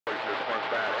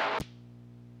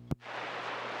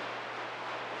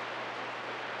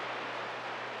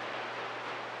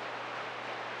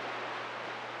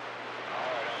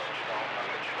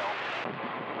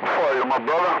my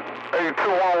brother. Hey,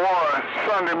 211,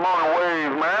 Sunday morning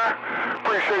wave, man.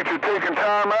 Appreciate you taking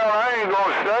time out. I ain't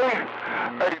gonna stay.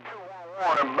 Hey,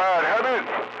 211, bad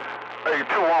habits. Hey,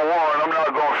 211, I'm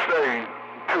not gonna stay.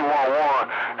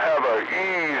 211, have an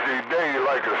easy day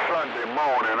like a Sunday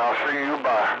morning. I'll see you.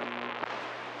 Bye.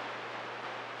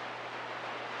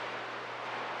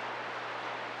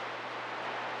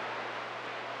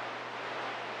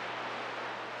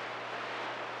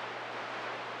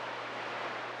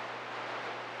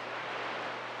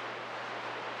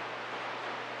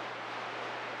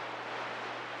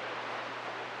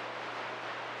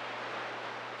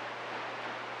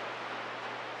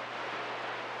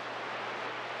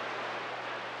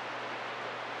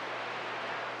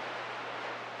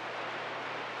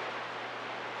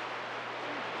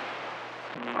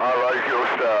 I like your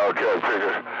style, Cat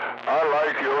Picker. I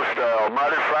like your style.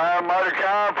 Mighty fine, mighty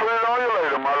kind. Put it on you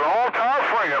later. My long-time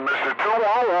friend, Mr.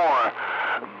 211.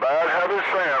 Bad habit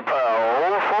saying, pal.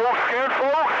 Old folks, skin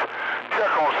folks,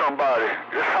 check on somebody.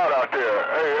 It's hot out there.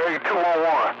 Hey,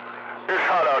 211. It's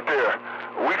hot out there.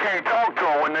 We can't talk to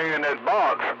them when they in that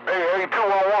box. Hey,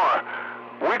 211.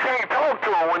 We can't talk to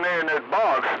them when they in that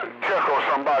box. Check on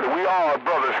somebody. We are a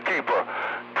brother's keeper.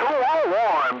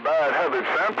 211, bad habits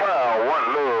and power.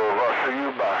 One love. I'll see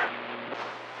you. Bye.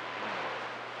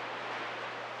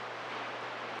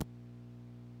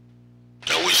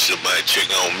 I wish somebody check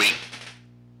on me.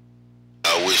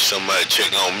 I wish somebody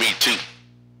check on me too.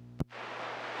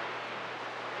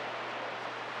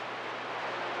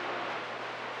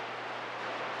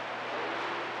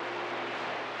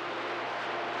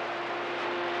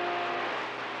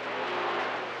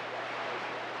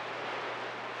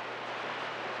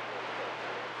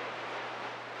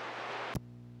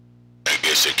 I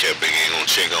guess that Cat Big ain't gonna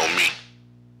check on me.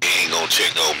 He ain't gonna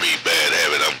check on me. Bad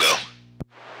habit, I'm gone.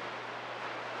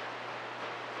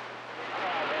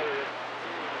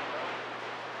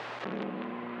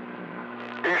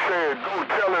 He said, go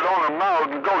tell it on the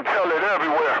mountain, go tell it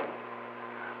everywhere.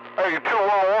 Hey,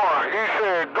 211, he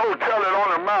said, go tell it on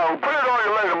the mountain. Put it on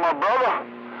you later, my brother.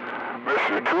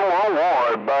 Mr.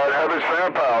 211, bad habits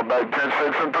and power, back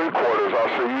 10-6 and 3/4. I'll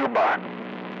see you. Bye.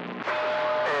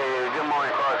 Hey, good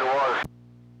morning, across the water.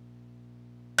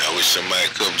 I wish somebody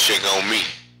come check on me.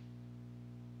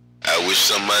 I wish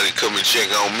somebody come and check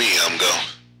on me. I'm gone.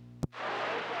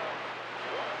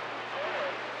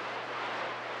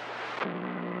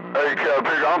 Hey, Cat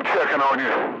Picker, I'm checking on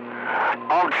you.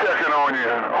 I'm checking on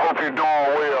you. Hope you're doing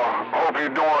well. Hope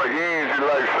you're doing easy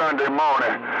like Sunday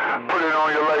morning. Put it on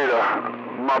you later.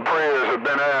 My prayers have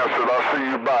been answered. I'll see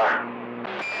you. Bye.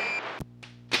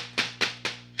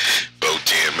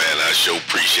 410, man, I sure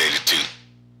appreciate it too.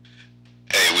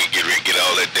 Hey, we get ready to get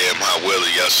all that damn hot weather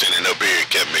y'all sending up here,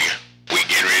 Cat Bigger. We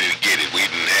get ready to get it. We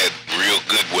done had real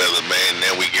good weather, man.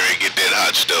 Now we get ready to get that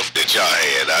hot stuff that y'all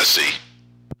had, I see.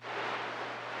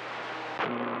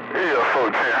 Yeah,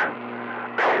 410.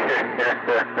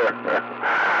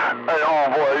 Hey,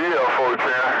 homeboy, yeah,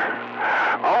 410.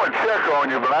 I'm gonna check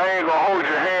on you, but I ain't gonna hold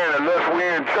your hand unless we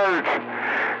in church.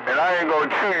 And I ain't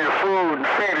gonna chew your food and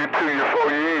feed it to you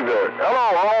for you either.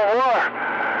 Hello,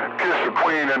 homeboy. Kiss the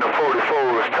queen and the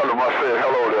 44s. Tell him I said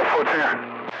hello there.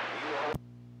 410.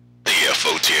 Yeah,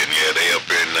 410, yeah, they up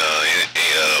in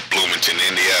Bloomington,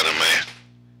 Indiana, man.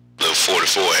 Little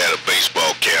 44 had a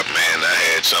baseball cap, man. I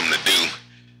had something to do.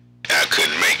 I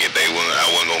couldn't make it. I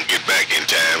wasn't gonna get back in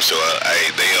time, so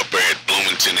they up there at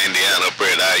Bloomington, Indiana, up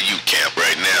there at IU camp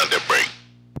right now. They're break.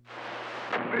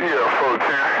 Yeah,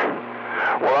 410.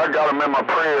 Well, I got them in my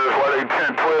prayers while they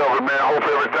 10-12, and man, hope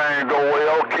everything go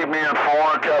well. Keep me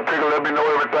informed. Cat Picker, let me know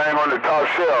everything on the top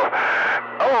shelf.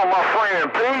 Oh, my friend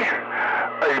P.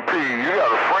 Hey, P, you got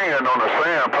a friend on the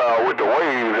sand pile with the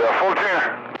waves there.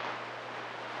 410.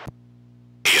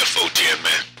 Yeah, 410,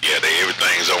 man. Yeah,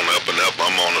 everything's on up and up.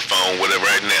 I'm on the phone with it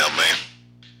right now, man.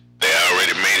 They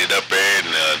already made it up there, and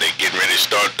they getting ready to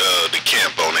start the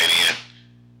camp on it in.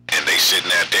 And they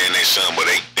sitting out there in their sun, but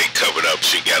they covered up.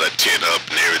 She got a tent up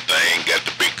and everything. Got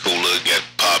the big cooler, got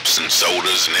pops and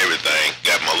sodas and everything.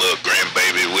 Got my little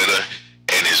grandbaby with her,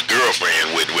 and his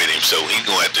girlfriend with him. So he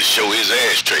gonna have to show his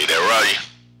ashtray. That right?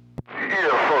 Yeah,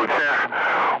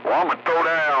 410. Well, I'm gonna throw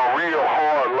down real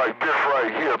hard like this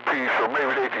right here, P, so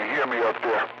maybe they can hear me up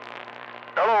there.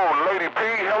 Hello, Lady P.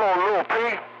 Hello, Little P.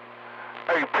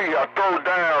 Hey, P, I throw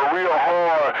down real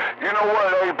hard. You know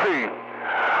what, AP?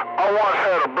 I once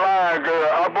had a blind girl.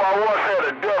 I once had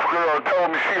a deaf girl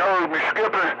told me she heard me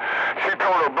skipping. She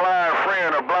told her blind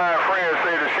friend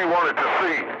said that she wanted to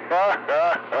see.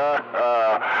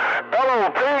 Hello,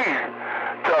 P.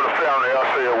 Tell the family I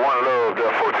said one love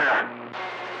there, 410.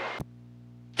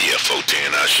 Yeah,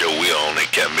 410. I sure will on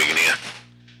that Cap Millionaire.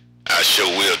 I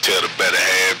sure will tell the better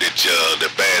half that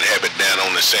the bad habit down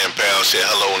on the San Pal said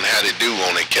hello and how they do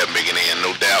on that Cap Millionaire,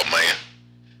 no doubt, man.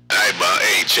 Alright, but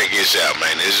hey, check this out,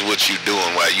 man. This is what you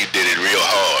doing while you did it real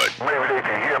hard. Maybe they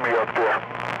can hear me up there.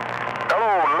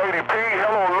 Hello, Lady P.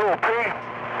 Hello, Lil P.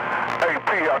 Hey, P,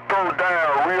 I threw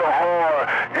down real hard.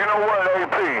 You know what,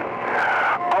 AP?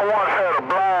 I once had a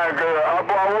blind girl. I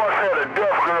once had a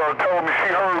deaf girl told me she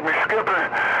heard me skipping.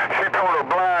 She told her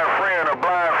blind friend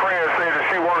said that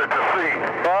she wanted to see.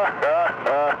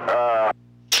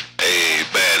 Hey,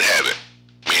 bad habit.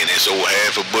 Me and this old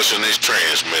half a bush on this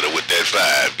transmitter with that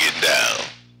 5 getting down.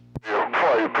 Yeah,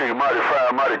 sorry, P, mighty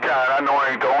fine, mighty kind. I know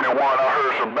I ain't the only one. I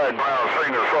heard some background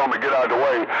singers, so I'ma get out the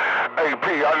way. Hey, P,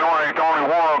 I know I ain't the only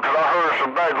one, because I heard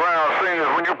some background singers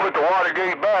when you put the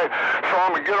Watergate back, so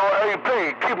I'ma get on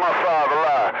AP. Keep my 5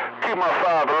 alive. Keep my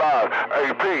 5 alive.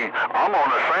 AP, I'm on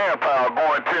the Sand Pile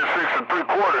going 10, 6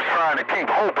 3/4 trying to keep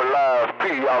hope alive.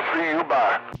 P, I'll see you,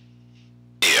 bye.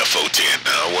 Yeah, 410.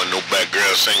 Now, there wasn't no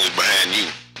background singers behind you.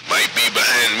 Might be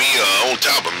behind me or on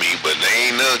top of me, but there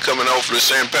ain't none coming off of the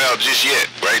San Pal just yet.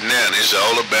 Right now, this is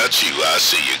all about you. I'll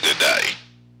see you. Good day.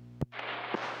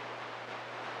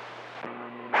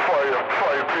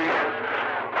 Fire, P.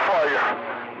 Fire.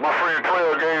 My friend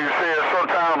 12 Gauge said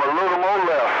sometime a little more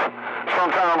less.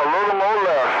 Sometime a little more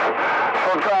less.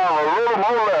 Sometime a little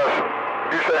more less.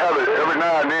 You should have it every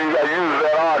now and then. You gotta use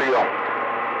that audio.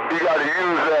 You gotta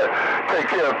use that. Take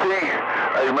care of P.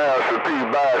 Hey, Master P,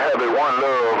 bad habit, one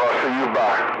love. I'll see you,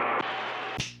 bye.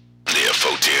 Yeah,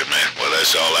 410, man. Well,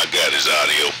 that's all I got is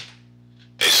audio.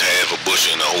 It's half a bush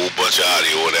and a whole bunch of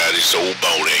audio without this old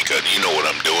bone anchor. You know what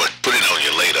I'm doing. Put it on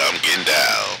you later. I'm getting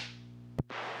down.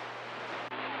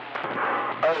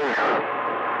 Hey,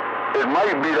 it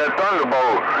might be that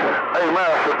thunderbolt. Hey,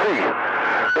 Master P,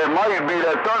 it might be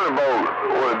that thunderbolt.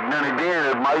 Well, then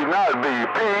again, it might not be.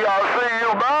 P, I'll see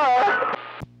you, bye.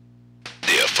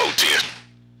 Yeah, 410.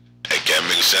 That got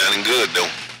me sounding good, though.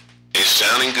 It's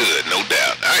sounding good, no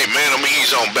doubt. All right, man,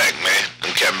 ease on back, man.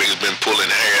 Them cat niggas been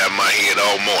pulling the hair out of my head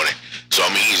all morning. So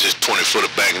ease this 20-footer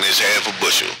back in this half a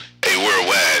bushel. Hey,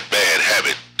 worldwide, bad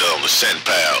habit, the San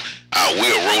Pal. I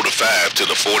will roll the 5 to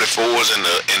the 44s and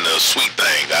the sweet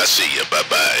thing. I see you.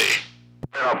 Bye-bye.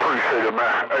 Man, I appreciate it,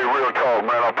 man. Hey, real talk,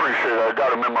 man. I appreciate it. I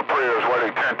got them in my prayers where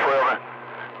they 10, 12.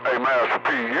 Hey, Master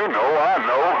P, you know, I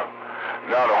know.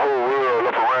 Now the whole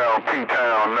world up around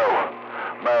P-Town know.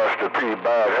 Master P,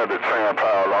 bad habit, San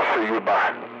Pal. I'll see you, bye.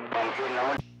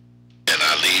 And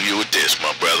I leave you with this,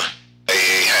 my brother.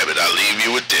 Hey, habit, I leave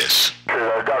you with this.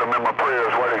 I got them in my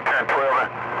prayers where they 10, 12.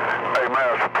 Hey,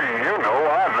 Master P, you know,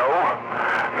 I know.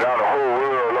 Now the whole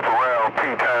world up around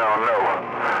P-Town know.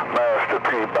 Master P,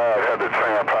 bad habit,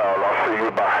 San Pal. I'll see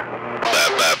you, bye.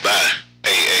 Bye, bye, bye.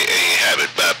 Hey, habit,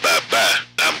 bye, bye, bye.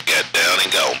 I'm got down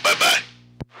and gone. Bye-bye.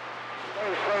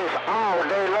 All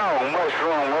day long,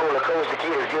 mushroom roller coaster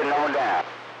kids getting on down.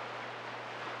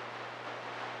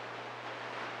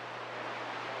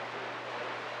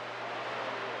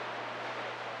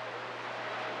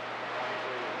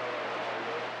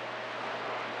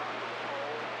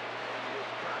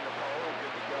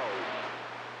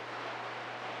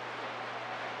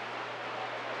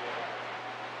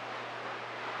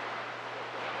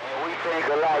 We think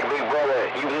alike, big brother.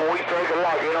 We think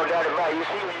alike, ain't no doubt about it. You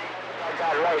see me? I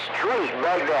got right straight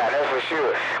back there, that's for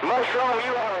sure. Mushroom,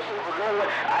 you are a super good one.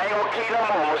 I ain't gonna keep no more.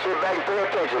 I'm gonna sit back and pay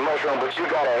attention, Mushroom, but you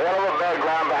got a hell of a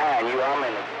background behind you. I'm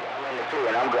in the field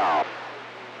and I'm gone.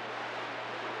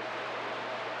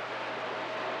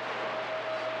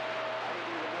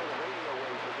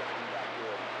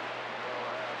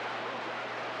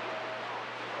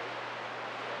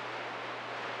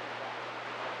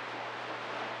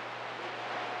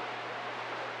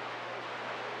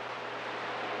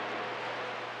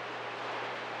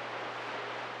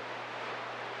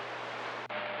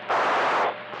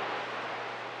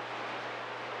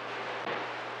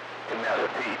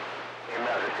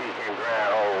 Master P came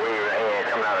grand all the way to the head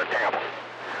coming out of Tampa.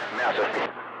 Master P.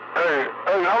 Hey,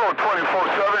 hello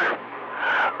 24/7.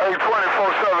 Hey,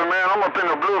 24/7, man, I'm up in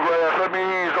the bluegrass. Let me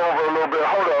ease over a little bit.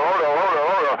 Hold up.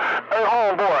 Hey,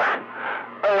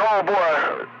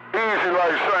 homeboy. Easy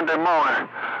like Sunday morning.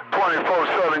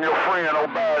 24/7, your friend,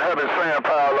 old bad habit, San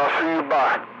Pal. I'll see you,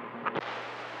 bye.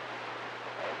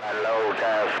 Hello,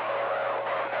 guys.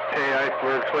 Hey,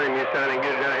 Iceberg Slim, you sounding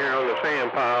good down here on the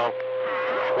Sand Pile.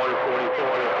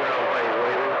 144 on the ground plane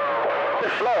waiting.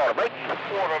 It's Florida, baby.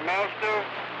 Quartermaster,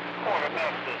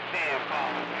 Sand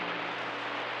Pile.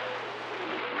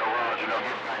 No, Roger, no,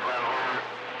 get back right over.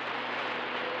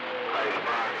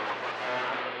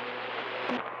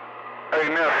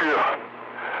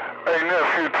 Hey,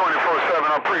 nephew,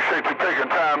 I appreciate you taking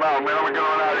time out, man. I'm gonna get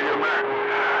on out of here, man.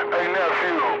 Hey,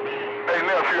 nephew,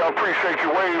 I appreciate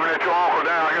you waving at your uncle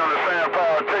down here on the Sand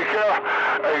Power. Take care.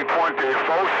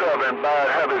 824-7, Bad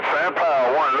Habits, Sand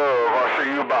Power, one love. I'll see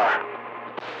you, bye.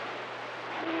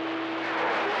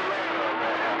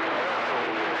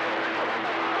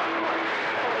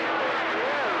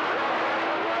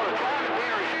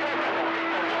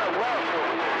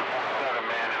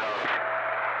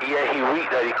 Yeah, he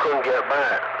weak that he couldn't get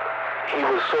back. He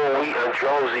was so weak and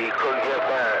drowsy he couldn't get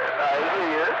back.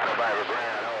 Nobody was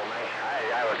grand old, man.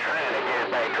 I was trying to get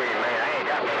back to you, man. I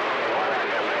ain't got nothing. All I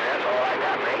got, man. That's all I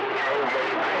got, man.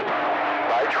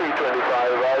 By 325,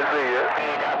 I see you. I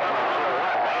ain't got nothing.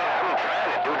 I'm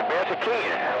trying to do the best I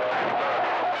can.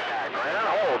 Grand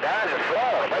old, down in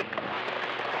Florida, man.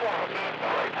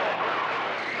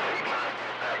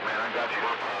 Man, I got you.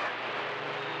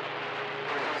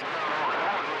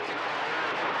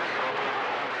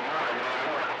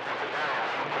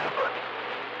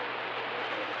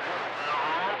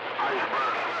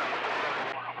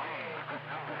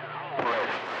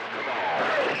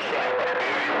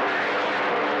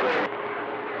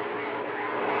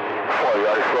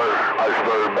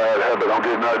 Iceberg, Bad Habit. I'm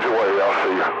getting out your way. I'll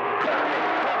see you.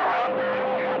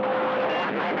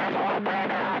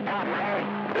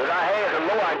 Dude, I had some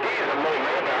more ideas of me,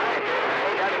 man. I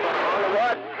ain't got it on the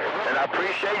what? And I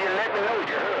appreciate you letting me know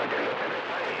you heard.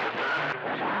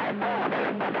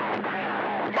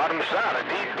 Bottom side of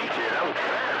deep beaches. I'm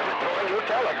throwing you a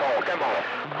telephone. Come on.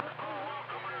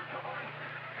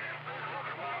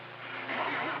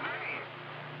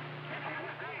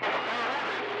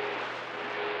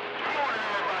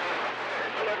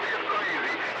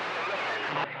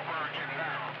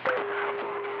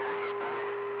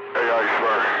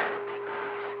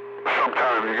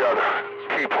 Sometimes you gotta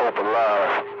keep hope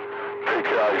alive. Take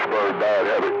care, Iceberg, Bad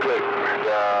Habit, click.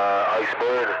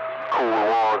 Iceberg, cool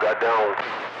one, got down.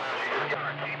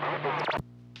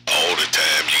 All the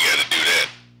time you gotta do that.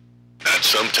 Not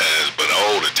sometimes, but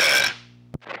all the time.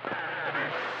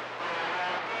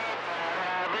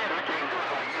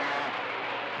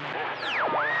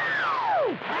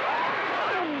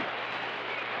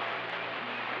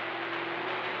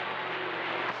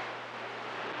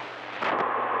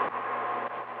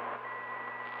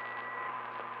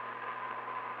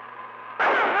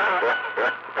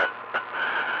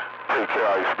 Take care,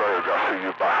 Iceberg. I'll see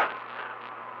you, bye.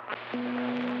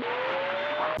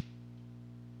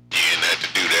 You didn't have to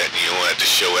do that, and you don't have to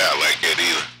show out like that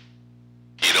either.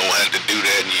 You don't have to do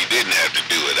that, and you didn't have to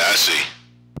do it. I see.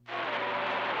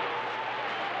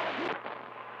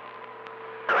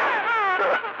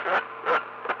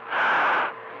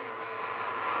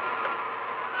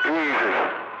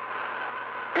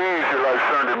 Easy like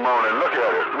Sunday morning. Look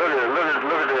at it. Look at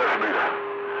the estimator.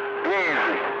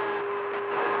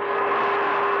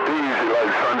 Easy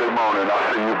like Sunday morning. I'll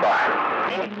see you, bye.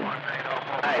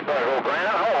 Hey, better go ground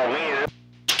home, man.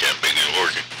 Camping is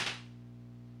working.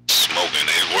 Smoking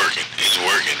is working. It's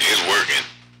working. It's working.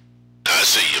 I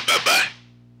see you. Bye-bye.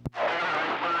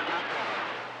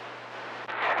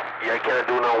 Yeah, I can't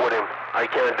do nothing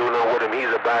with him.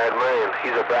 He's a bad man.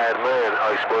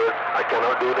 Iceberg. I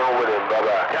cannot do nothing with him.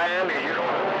 Bye-bye.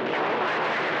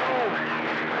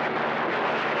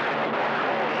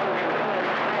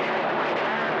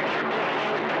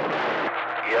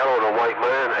 Hello, the white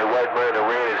man. A white man, the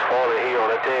rain is falling here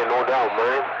on that day, no doubt,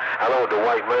 man. Hello, the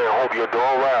white man. Hope you're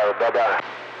doing well. Bye-bye.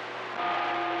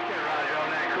 Roger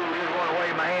on that, cool. Just want to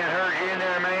wave my hand. Heard you in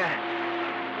there, man.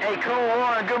 Hey, cool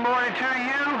one. Good morning to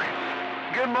you.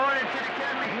 Good morning to the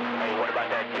captain. Hey, what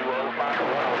about that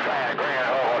 205 grand?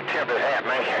 Oh, tip his hat,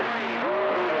 man.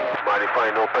 Mighty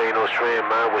fine, no pain, no strain,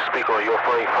 man. We speak on your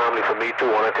fine family for me,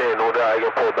 too. On I tell you, no doubt. I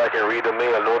can pull back and read the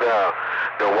mail, no doubt.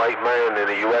 The white man in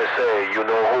the USA, you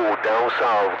know who, down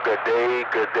south. Good day,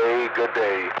 good day, good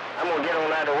day. I'm gonna get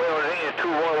on out of the well in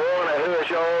 211. I heard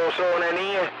y'all also on that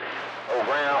end. Oh,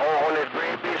 ground on this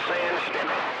great big sand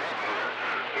stimming.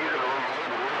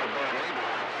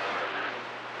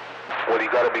 Well, he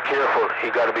gotta be careful.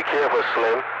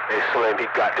 Slim. Hey, Slim, he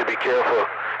got to be careful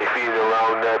if he's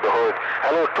around neighborhood.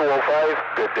 Hello, 205.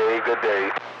 Good day, good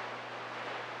day.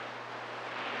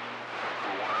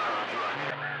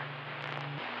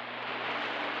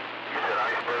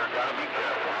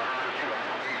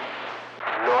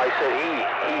 No, I said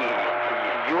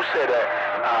you said that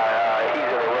he's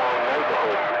in the wrong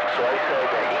neighborhood. So I said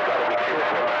that he gotta be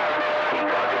careful.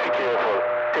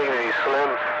 Take it easy, Slim.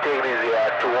 Take it easy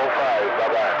at 205.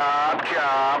 Bye-bye.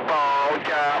 Chop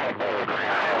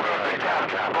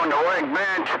on the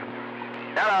workbench.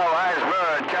 Hello,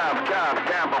 Iceberg. Chop,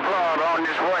 applaud on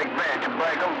this workbench.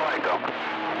 Break 'em.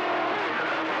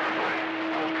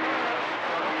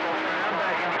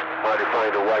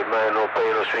 find a white man, no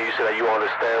pain, no strain. You said that you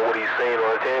understand what he's saying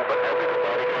on the team, but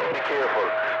everybody got to be careful.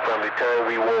 From the time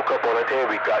we woke up on the team,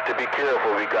 we got to be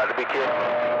careful. We got to be careful.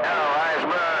 Hello,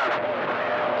 Iceberg.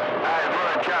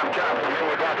 Iceberg, chop, chop.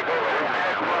 We got to go.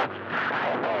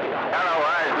 Hello,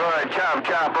 Iceberg, chop,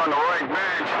 chop on the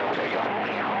workbench.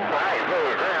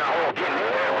 Iceberg,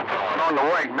 on the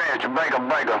workbench, breaker,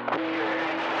 breaker.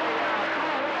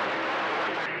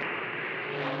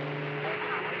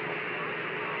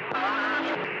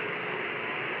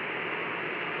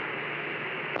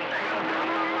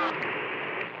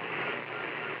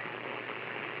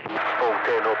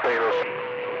 No pain, no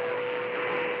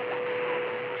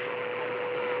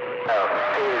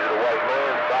here's the white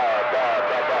man. Bye, bye,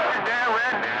 bye, bye. Down,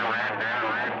 red.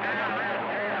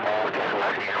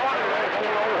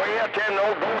 Way up there, no.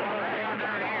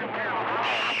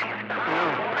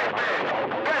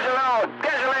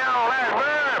 Catch a little last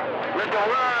bird. Mr.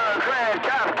 World Trade,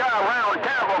 chop, chop, round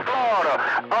Tampa, Florida.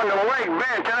 On the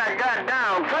workbench, and I got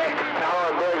down quick.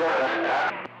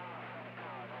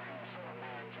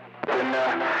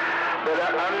 But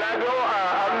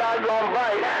I'm not gonna bite.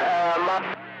 Fight now.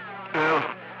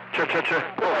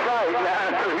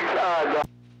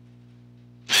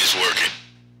 It's working.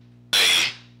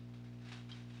 Hey,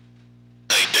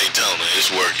 Daytona,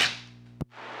 it's working.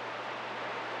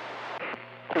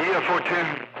 Yeah,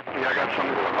 410. Yeah, I got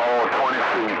something. All 20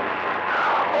 feet.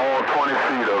 All 20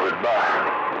 feet of it. Bye.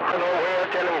 Nowhere,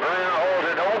 tell him ground holes.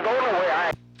 It don't go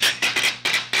nowhere.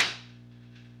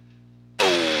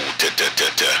 Oh,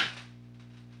 ta-ta-ta-ta.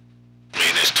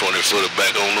 Man, it's 20-footer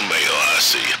back on the mail. I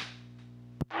see you.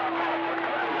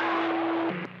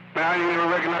 Man, I didn't even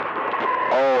recognize.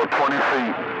 All 20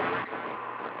 feet.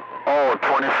 All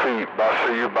 20 feet. Bye.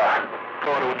 See you. Bye.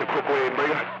 Thought it was the quick way,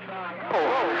 breaker.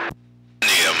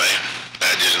 Yeah, man.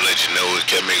 I just let you know that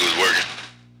Capmaker was working.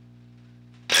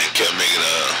 And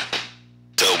Capmaker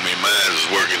told me mine was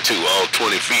working too. All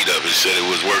 20 feet of it said it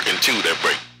was working too, that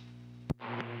break.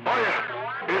 Oh,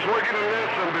 yeah. It's working in there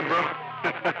something, bro.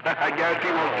 I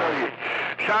guarantee won't tell you.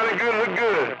 Sounding good, look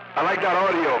good. I like that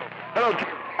audio. Hello,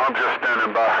 I'm just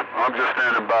standing by. I'm just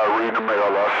standing by reading the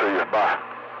mail. I'll see you. Bye.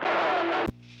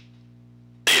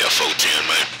 Yeah, 410,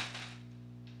 man.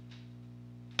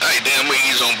 Alright, damn, we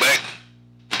ease on back.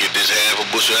 Get this half a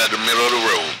bushel out the middle of the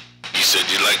road. You said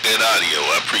you like that audio.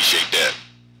 I appreciate that.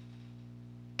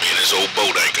 Me and this old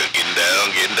boat anchor getting down,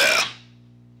 getting down.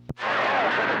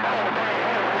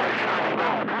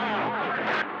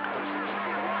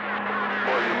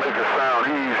 Well, you make it sound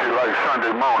easy like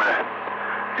Sunday morning.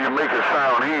 You make it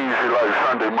sound easy like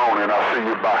Sunday morning. I'll see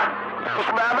you. Bye.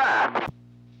 Bye-bye.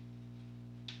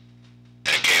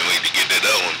 I can't wait to get that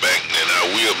other one back, and then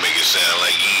I will make it sound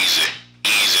like easy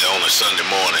on a Sunday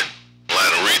morning.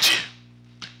 Lionel Richie.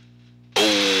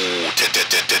 Oh,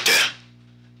 ta-ta-ta-ta-ta.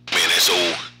 Man, this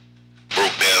old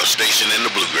broke down station in the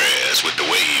bluegrass with the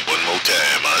wave one more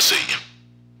time. I see you.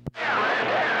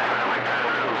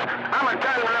 I'm gonna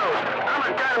tell him loose.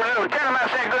 Tell him I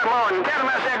said good morning. Tell him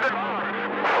I said good.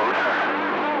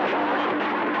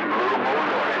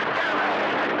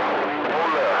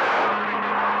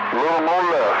 A little more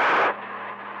left.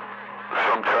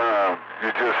 Sometimes you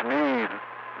just need,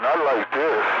 not like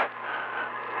this,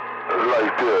 a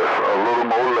little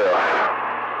more left.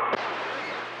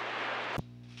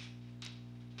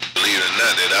 Believe it or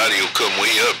not, that audio come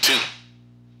way up too.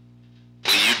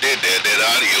 When you did that, that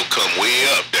audio come way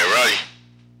up there, right?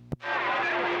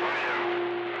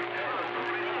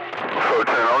 So,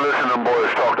 I'm listening to them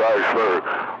boys talk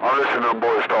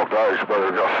to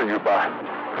Iceberg. I'll see you. Bye.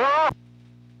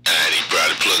 Alright, he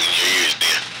probably plugging your ears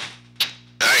then.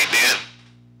 Alright then,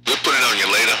 we'll put it on you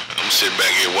later. I'm sitting back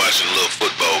here watching a little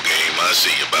football game. I'll see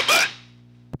you. Bye-bye.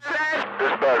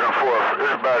 It's back and forth, man.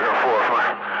 It's back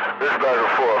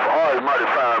and forth. All right, mighty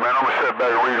fine, man. I'm gonna sit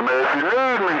back and read them. If you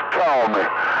need me, call me.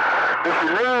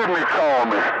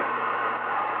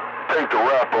 Take the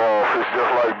wrapper off. It's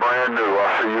just like brand new.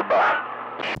 I'll see you. Bye.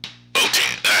 Okay,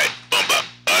 alright, bump up.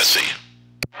 I'll see you.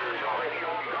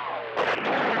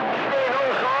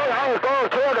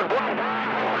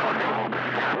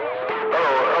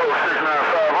 Hello,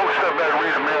 695. I'm gonna step back and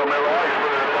read the mail, man. Hey,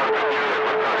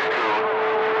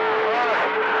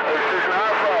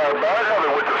 695, back of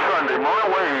it with the Sunday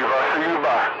morning wave. I'll see you.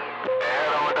 Bye.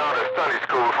 Head on down to Sunday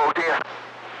school, 410.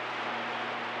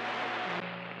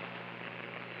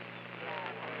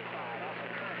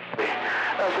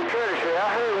 That's a courtesy. I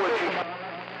heard what you...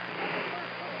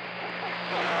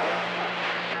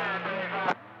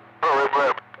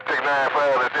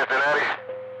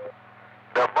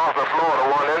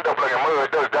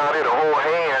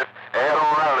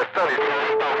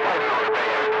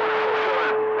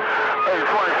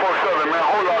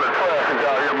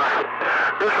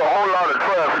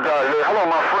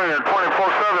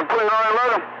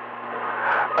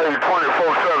 Hey,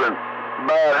 24/7,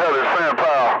 bad habit, Sam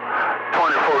Powell.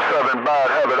 24/7, bad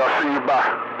habit. I'll see you. Bye.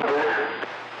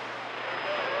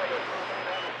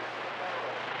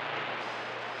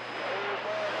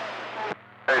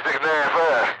 Hey,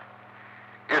 695.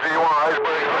 You see you want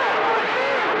iceberg?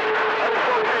 Hey,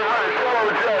 1400, tell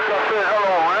old Jack I said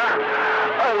hello, man.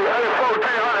 Hey,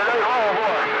 1400, hey,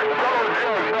 homeboy. Tell old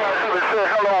Jack bad habit said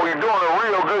hello. He's doing a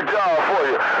real good job for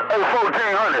you. Hey,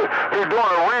 1400, he's doing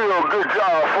a real good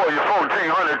job for you.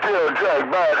 1400, tell Jack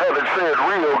bad habit said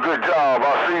real good job.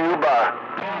 I'll see you. Bye.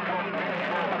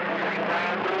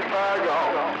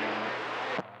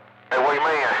 Hey, wait,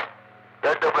 man.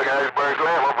 That duplicate iceberg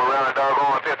slam up around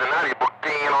doggone Cincinnati, booked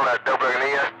in on that duplicate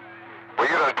in. Well,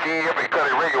 you done key up and cut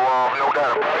his radio off, no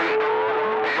doubt about it.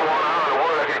 If you want to know the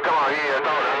word, I can come out here and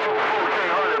talk to you.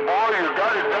 1400, boy, you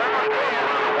got it down.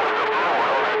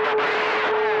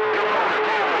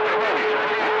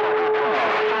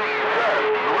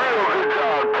 Real good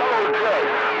job. Tell old Jack.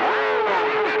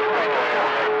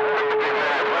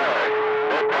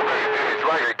 It's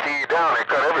like a key down and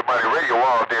cut everybody's radio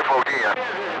off there, 14.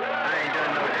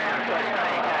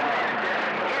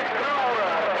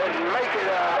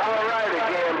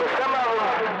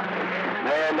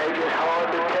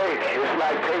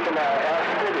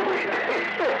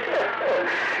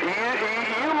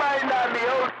 You might not be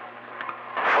old.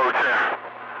 410.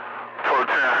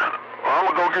 I'm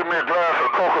gonna go get me a glass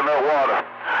of coconut water.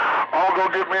 I'm gonna go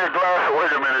get me a glass of,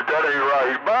 wait a minute, that ain't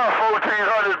right. Bye,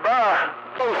 1400, bye.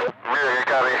 Really,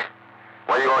 Copy.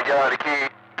 Well, you gonna get out of the key,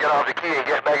 get off the key and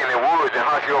get back in the woods and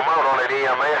hunt your mouth on that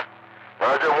end, man. Well,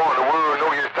 I just want the world to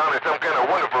know you sounded some kind of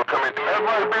wonderful coming through. That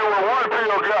might be what one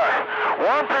pill got.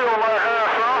 One pill might have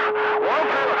some. One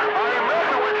pill. I ain't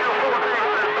messing with you,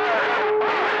 1400, bye.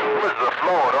 What's the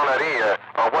Florida on that end?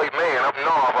 A white man up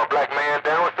north, a black man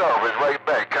down south is right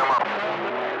back. Come on.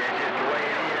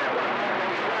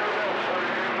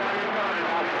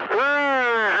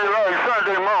 Easy like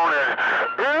Sunday morning.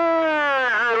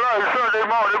 Easy like Sunday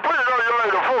morning. Put it on your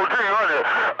later, 1400.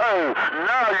 Hey,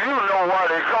 now you know why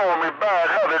they call me bad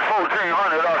habit,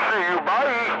 1400. I'll see you.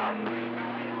 Bye.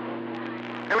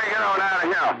 Let me get on out of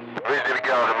here. Ready to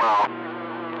get out tomorrow.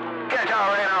 Catch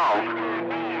y'all right on.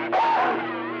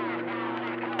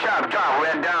 Chop,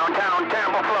 we're in downtown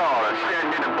Tampa, Florida.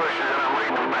 Sitting in the bushes and I'm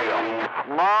reading the mail.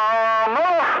 Mama,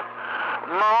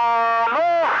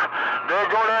 there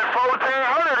go that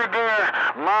 1400 again.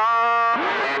 Mama. You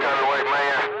ain't got to wait,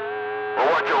 man. Well,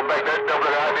 watch your back. That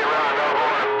double I be around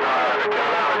the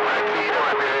Carolina, man. Keyed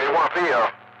on it. One field.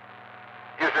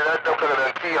 You see, that double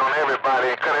done key on everybody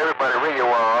and cut everybody radio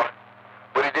off.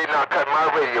 But he did not cut my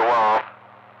radio off.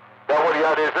 That's what he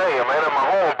out there saying, man. I'm my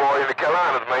homeboy in the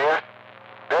Carolinas, man.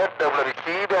 That double the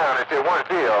key down and said one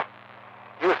field.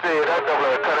 You said that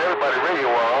double cut everybody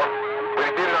radio off, but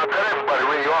he did not cut everybody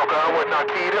radio off because I was not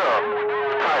keyed up.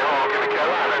 Tight hog in the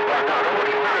Carolinas.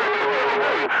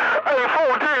 Hey,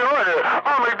 1400,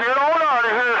 I'ma get on out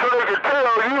of here so they can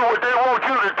tell you what they want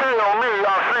you to tell me.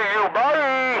 I'll see you.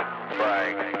 Bye.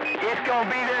 Right. It's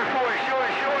gonna be there for a short,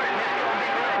 and it's gonna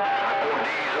be there. Oh,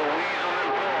 diesel, weasel,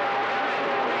 and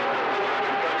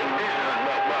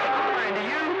according to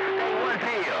you, one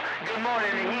deal. Good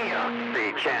morning to you.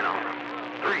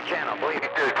 Three channel, believe it.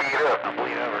 Still keyed up. I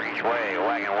bleed over each way,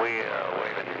 wagon wheel,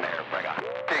 waving in there, brother.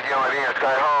 Take you on in,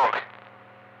 Sky Hawk.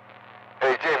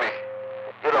 Hey, Jimmy.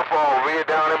 You done fall way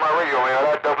down in my radio, man.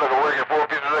 That double like working 4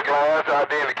 pieces of glass out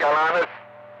there in the Carolinas.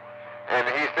 And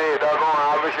he said, doggone,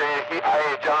 I wish I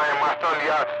enjoying my Sunday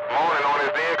morning on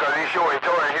his end because he's sure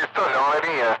enjoying his Sunday on it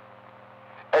in.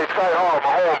 Hey, Sky Hawk, my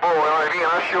homeboy on it in,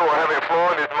 I'm sure having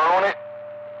fun this morning.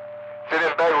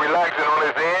 Sitting back relaxing on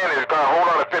his end. It's got a whole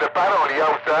lot of pitter-patter on the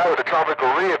outside with the tropical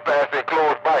red passing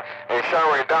close by and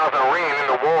showering down some rain in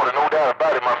the water, no doubt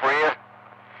about it, my friend.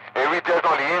 And we just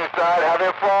on the inside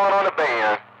having fun on the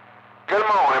band. Good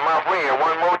morning, my friend.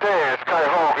 One more time, Sky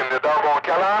Hawk in the doggone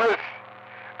Carolinas.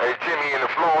 Hey, Jimmy in the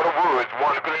Florida woods,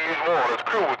 one of these waters,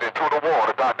 cruising through the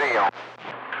water, goddamn.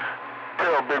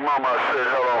 Tell Big Mama I said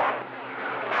hello.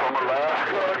 From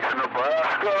Alaska to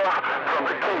Nebraska, from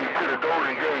the Cape to the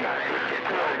Golden Gate.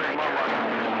 Tell Big Mama.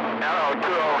 Hello,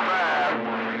 205.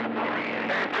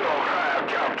 Hey, 205,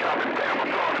 chop in Tampa,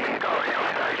 Florida. Go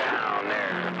down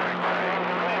there.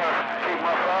 Keep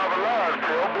my father alive.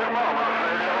 Tell Big Mama I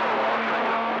said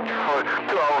hello.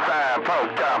 205, poke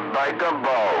top, bite the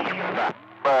ball.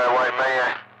 By the way,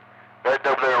 man, that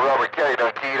double little Robert Kelly done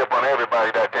keyed up on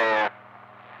everybody that time.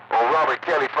 Well, Robert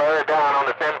Kelly fired down on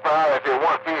the 10-5. I said,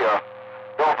 one field.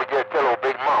 Don't forget, tell old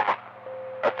Big Mama.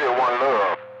 I said, one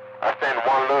love. I send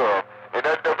one love. And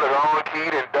that double on keyed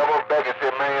and double back and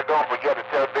said, man, don't forget to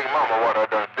tell Big Mama what I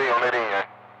done see on that end.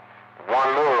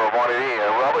 One Love on it in.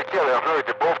 Robert Kelly, I heard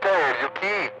you both times you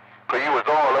keyed, because you was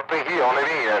all up in here on it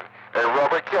in. And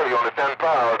Robert Kelly on the 10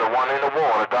 power, the one in the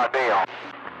water, goddamn.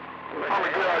 I'm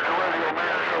gonna get out the radio,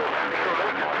 man. So let's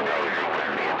just know you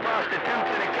with me and Buster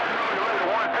Tempton and cut on the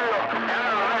radio 1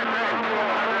 2.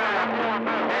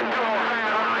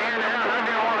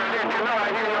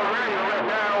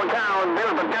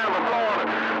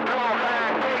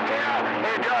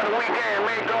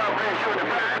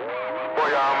 Boy,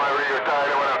 y'all might read your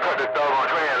title when I cut this doggone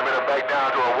transmitter back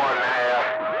down to a 1.5.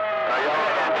 Now y'all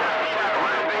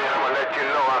I'm gonna let you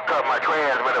know I cut my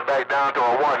transmitter back down to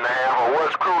a 1.5. I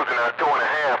was cruising at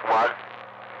 2.5 watts.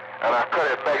 And I cut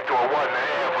it back to a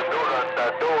 1.5. For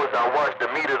those that watch the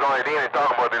meters on it in and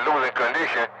talking about the losing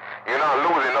condition, you're not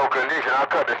losing no condition. I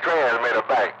cut the transmitter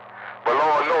back. But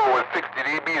Lord knows, with 60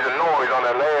 dBs of noise on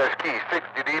the last key,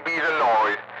 60 dBs of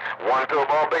noise. 1 to a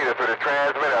beta for the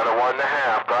transmitter at a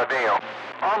 1.5. Goddamn.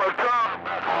 I'm a tongue.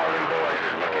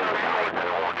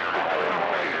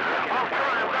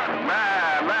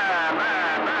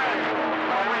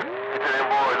 Them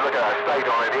boys look at our sight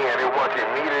on it in, they watching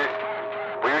meters,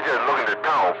 but you just looking to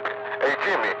talk. Hey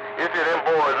Jimmy, you see them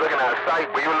boys looking at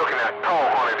sight, but you're looking at talk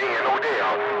on it in, no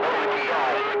doubt.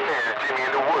 Yeah, Jimmy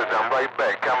in the woods, I'm right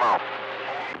back, come on.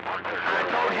 I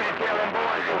told you to tell them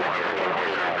boys you were just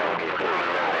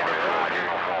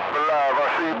Alive, I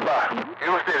see you by.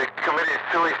 You said they committed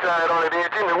suicide on it in,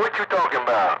 Jimmy, what you talking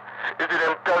about? You see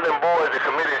them tell them boys they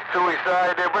committed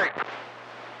suicide, they break?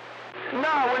 No,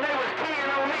 when they was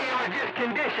keying on me, it was just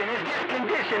condition. It's just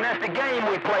condition. That's the game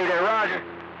we play there, Roger.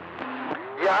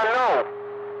 Yeah, I know.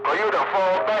 But you done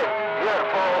fall back. You done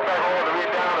fall back all the way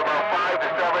down about 5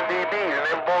 to 7 dBs, and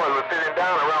them boys were sitting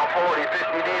down around 40,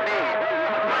 50 dBs.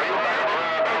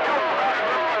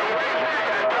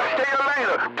 See you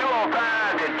later.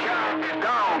 205, the job is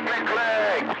gone. Big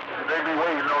leg. They be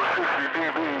waiting on 60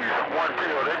 dBs. 1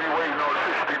 kill. They be waiting on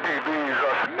 60 dBs.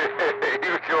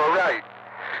 You sure right.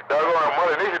 Doggone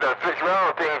Mother Nature done switch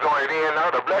around things on it in. Now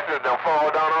the blessings done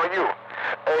fall down on you.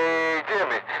 Hey,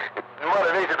 Jimmy,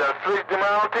 Mother Nature done switched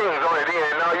around things on it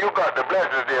in. Now you got the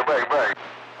blessings there, back.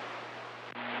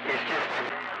 It's just...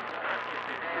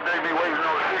 They be waiting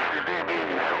on 60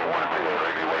 dBs. 1 kill.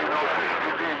 They be waiting on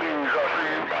 60 dBs. I see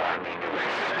you.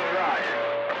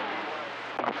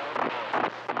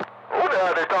 Who the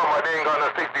hell they talking about they ain't got no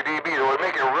 60 dBs? It would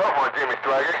make it rough on Jimmy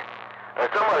Striker. And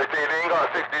somebody say they ain't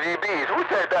got 60 dBs. Who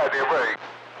said that there, buddy?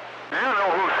 You know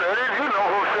who said it. You know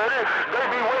who said it. They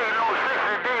be waiting on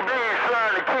 60 dBs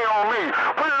trying to key on me.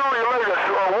 Put it on your latest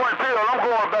 1 till. I'm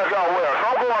going back out west.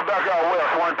 I'm going back out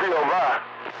west 1 till. Bye.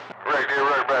 Right there,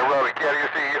 right back, Robbie Kelly. You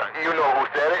see, you know who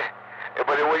said it.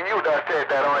 But it was you that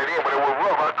said that on it in, but it was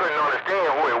rough. I couldn't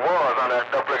understand who it was on that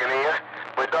stuff looking in.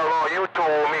 But doggone, you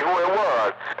told me who it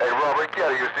was. Hey, Robert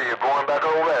Kelly, you see, you're going back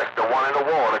over west, the one in the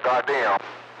water, goddamn.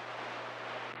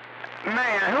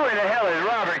 Man, who in the hell is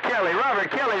Robert Kelly?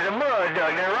 Robert Kelly's a mud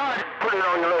dog. Now, Roger, Put it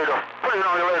on you later. Put it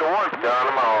on you later. One down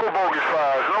them all. no bogus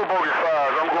fires. No bogus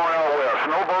fires. I'm going out west.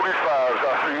 No bogus fires.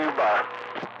 I'll see you. Bye.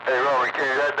 Hey, Robert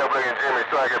Kelly, that double-looking Jimmy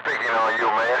Striker picking on you,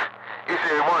 man. You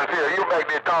said one till you back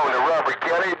there talking to Robert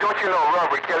Kelly. Don't you know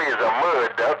Robert Kelly is a mud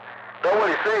duck? That's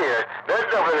what he said. That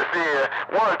double said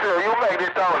one till you back there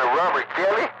talking to Robert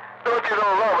Kelly. Don't you know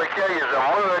Robert Kelly is a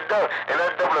mud duck? And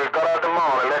that double got out the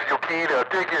mall and left you key to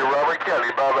take care of Robert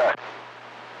Kelly. Bye-bye.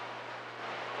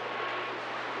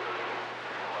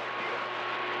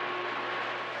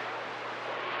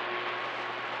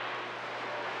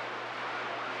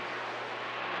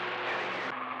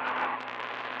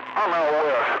 I'm out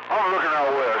west. I'm looking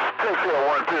out west. Take care,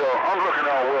 1 till. I'm looking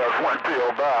out west. 1 till.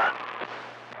 Bye.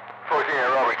 14,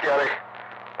 Robert Kelly.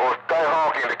 Well,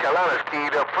 Skyhawk in the Carolinas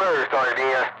keyed up first on it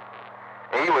in.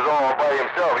 And he was all by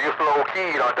himself. You slow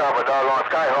keyed on top of doggone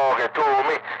Skyhawk and told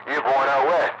me you're going out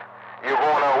west. You're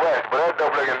going out west. But that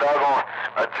double-looking doggone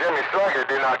Jimmy Striker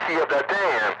did not key up that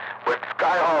time. But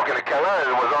Skyhawk in the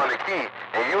Carolinas was on the key.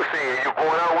 And you said you're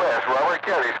going out west. Robert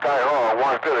Kelly, Skyhawk,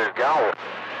 1 till is gone.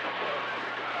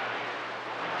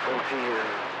 14.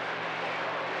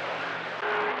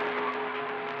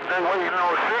 They waiting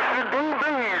on 60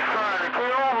 dBs trying to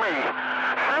key on me.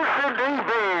 60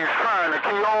 dBs trying to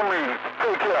key on me.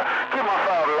 Take care. Keep my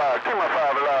 5 alive. Keep my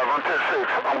 5 alive. I'm 10-6.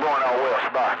 I'm going out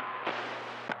west. Bye.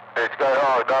 Hey,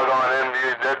 Skyhawk, doggone,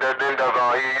 them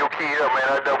doggone, you keyed up, man.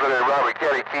 That double-looking Robert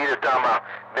Kelly keyed up talking about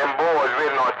them boys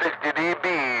waiting on 60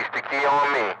 dBs to key on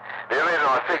me. They leaning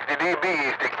on 60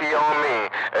 dBs to key on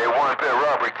me. Hey, one pit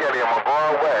Robert Kelly, I'm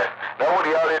going west. That's what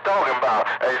he out there talking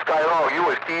about. Hey, Skyhawk, you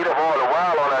was keyed up all the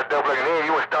while on that double looking in.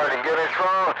 You was starting getting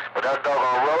strong, but that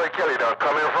doggone Robert Kelly done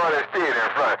come in front and stayed in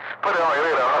front. Put it on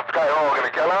your later, Skyhawk in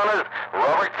the Carolinas.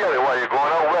 Robert Kelly, while you're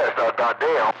going out west, I thought,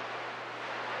 damn.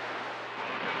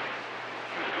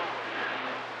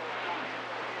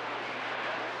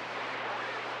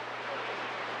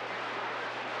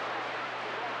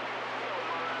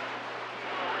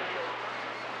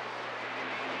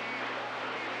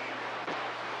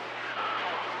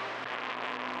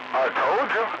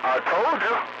 I told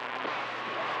you.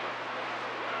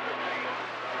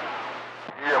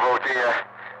 Yeah, but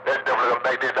that double come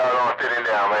back there doggone sitting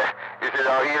down, man. You said,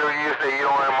 you say you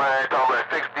don't mind talking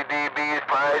 60 dBs,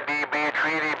 5 dB,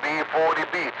 3 dB, 4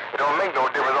 dB. It don't make no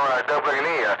difference on that double in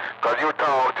here, cause you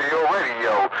talk to your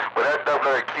radio. But that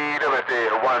double keyed up and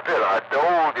said, one pill, I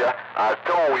told you,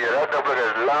 that double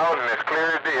is loud and as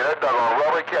clear as day. That doggone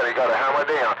Robert Kelly got a hammer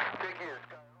down. Take his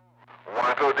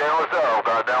one pill down south,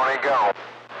 got down and gone.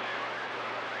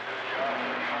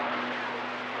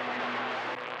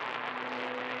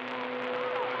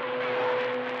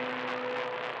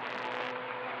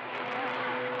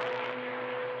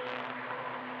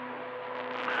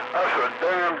 That's a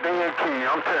damn dead key.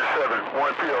 I'm 10-7.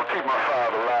 1 PO. Keep my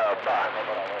 5 alive. Bye.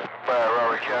 Bye,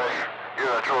 Robert Kelly. You're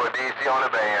gonna throw a DC on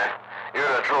the band.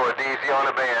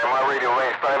 My radio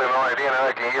ain't silent on it, and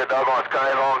I can hear doggone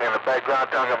Skyhawk in the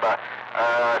background talking about,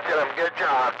 tell him good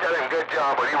job,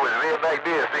 but he was way back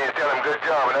there saying tell him good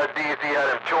job, and that DC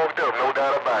had him choked up, no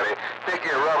doubt about it. Take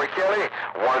care, Robert Kelly.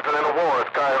 One foot in the water,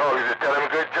 Skyhawk, he said tell him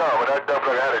good job, but that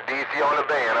double had a DC on the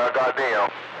band,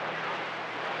 goddamn.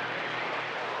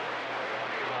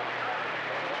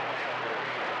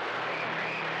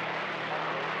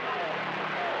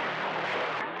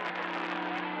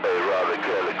 Hey, Robert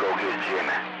Kelly, go get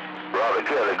Jimmy.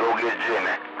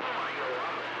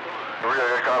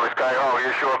 Really, call me Skyhawk,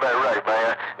 you sure about right,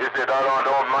 man. You said,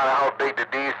 don't matter how big the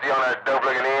DC on that double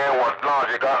looking in, once long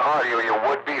as you got audio, you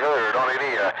would be heard on it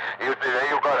here. You said, hey,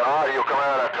 you got audio coming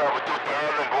out of top of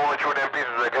 2000, going through them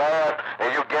pieces of glass, and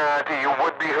you guarantee you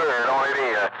would be heard on it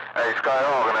here. Hey,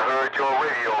 Skyhawk, and I heard your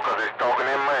radio, cause it's talking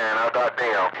in man,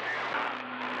 goddamn.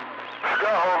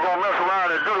 Skyhawk gonna mess around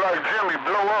and do like Jimmy,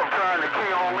 blow up trying to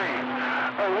key on me.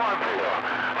 Hey, 1 PO.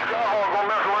 Skyhawk gonna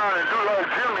mess around and do like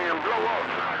Jimmy and blow up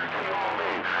trying to key on me.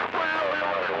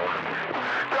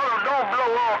 Tell him don't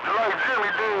blow up like Jimmy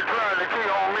did trying to key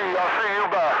on me. I'll see you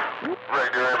bye.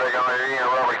 Right there, back on it in,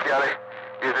 Robert Kelly.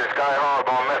 You said Skyhawk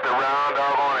gonna mess around,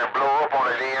 doggone, and blow up on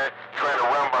it in, trying to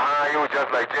run behind you just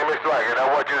like Jimmy Swagger.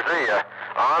 That's what you said.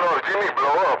 I don't know if Jimmy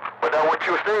blow up, but that's what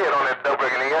you said on that double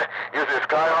in here. You said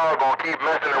Skyhawk gonna keep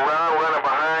messing around, running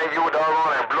behind you,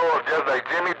 doggone, and blow up just like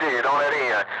Jimmy did on that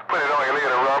end. Put it on your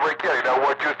later, Robert Kelly. That's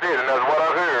what you said, and that's what I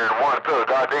heard. 1 2,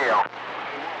 goddamn.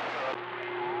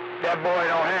 That boy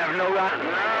don't have no right.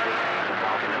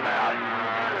 Talking about.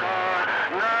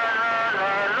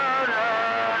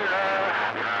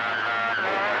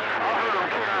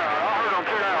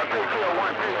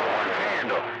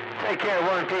 Take care of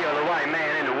 1 PO, the white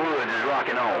man in the woods is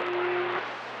rocking on.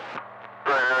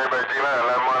 Right, everybody, see that?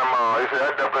 Let him on him all. He said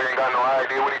that double ain't got no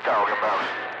idea what he talking about.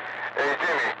 Hey,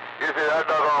 Jimmy, you said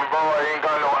that doggone boy ain't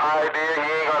got no idea, he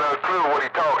ain't got no clue what he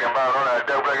talking about on that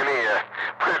double in here.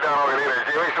 Put it down over there,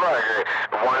 Jimmy Swagger.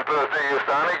 1 PO said you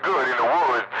sounded good in the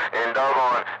woods, and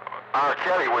doggone R.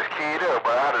 Kelly was keyed up,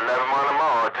 but I had to let him on him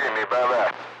all, Jimmy,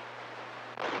 bye-bye.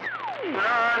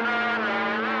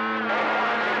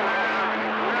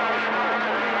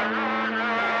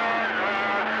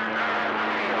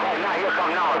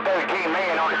 Come now, a 13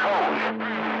 man on his phone.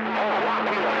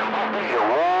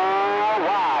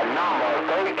 Worldwide number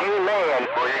 13 man.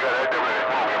 Boy, you got that double in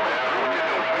talking, man.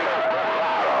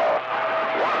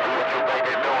 What you think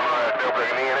they're doing on that double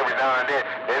in every now and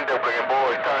then double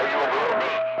boys tie you up a little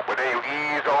bit, but then you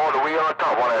ease all the way on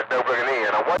top on that double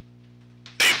in. Now what?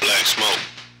 Hey, Black Smoke.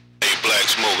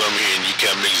 I'm here in you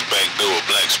Cap Niggas back door.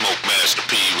 Black Smoke Master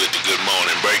P with the good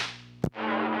morning break.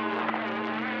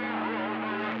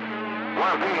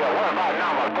 1 PO, what about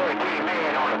number 13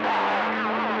 man on the side?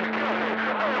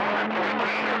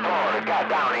 13 boys got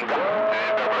down and got.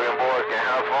 Them boys can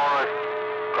have fun,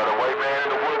 cause the white man in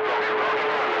the woods gonna be running.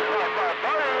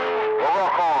 Well,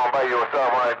 rock on by yourself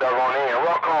on that doggone end.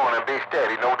 Rock on and be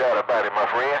steady, no doubt about it, my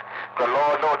friend. Cause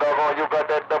Lord knows, doggone, you got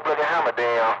that double hammer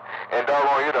down. And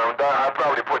doggone, you done, I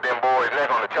probably put them boys'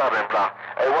 neck on the chopping block.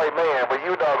 Hey, white man, but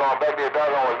you doggone back there,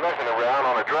 doggone was messing around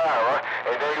on the driver,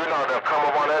 and then you know they'll come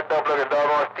up on that double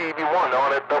doggone Stevie Wonder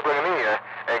on that double in here.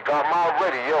 and got my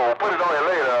radio. Put it on you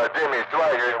later, Jimmy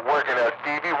Swagger working at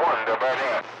Stevie Wonder back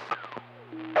there.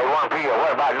 Hey, 1P,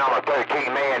 what about number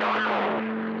 13 man?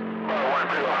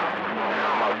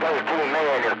 Number 13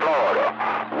 man in Florida.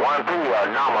 1P,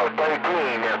 number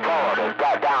 13 in Florida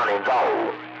got down and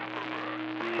gone.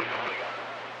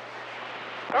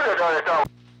 What is that?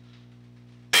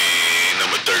 Hey,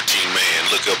 number 13 man,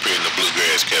 look up here in the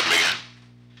bluegrass, Cap nigga.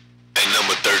 Hey,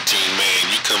 number 13 man,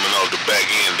 you coming off the back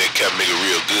end of that Cap nigga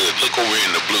real good. Look over here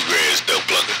in the bluegrass, though,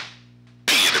 plugger.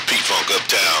 P in the P-Funk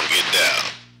uptown, get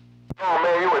down. Oh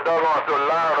man, you were doggone so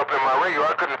loud up in my radio,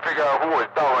 I couldn't figure out who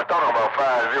was talking about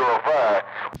 505.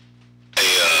 Hey,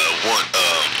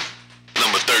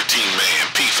 number 13 man,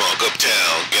 P-Funk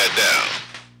uptown, got down.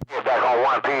 Get back on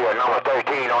 1P, number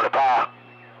 13 on the power.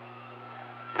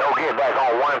 Don't get back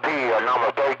on 1P, number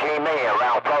 13 man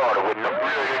around Florida with no...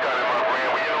 You got it, my friend.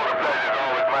 Well, you know the pleasure's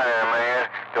always mine, man.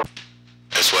 So,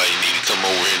 That's why you need to come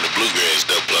over here in the bluegrass,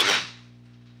 though, plugger.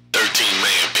 13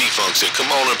 man, P-Funk said,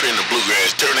 come on up here in the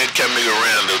bluegrass. Turn that Cap nigga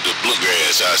around to the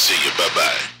bluegrass. I'll see you.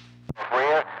 Bye-bye. my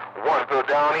friend, once still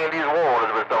down in these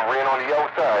waters with some rain on the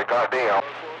outside, goddamn.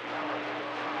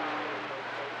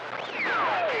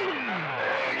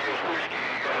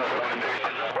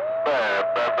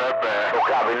 No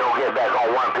copy, no get back on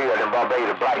 1P in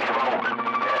Barbados, Black Smoke.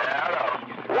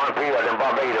 1P in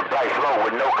Barbados, Black Smoke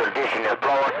with no condition in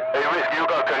Florida. Hey, Risky, you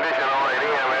got condition on right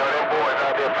here, man. Them boys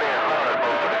out there playing hard,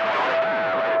 boy.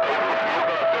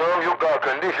 You got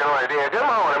condition right there. Come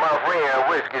on, my friend,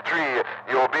 Whiskey Tree,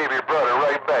 your baby brother,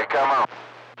 right back. Come on.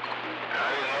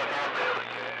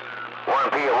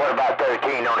 1P, what about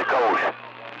 13 on the coast?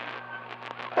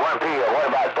 1P, what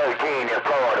about 13 in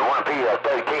Florida? 1P,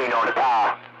 13 on the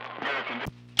power.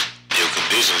 Your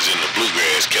conditions in the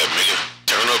bluegrass, Cap nigga.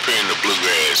 Turn up here in the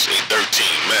bluegrass. Hey, 13,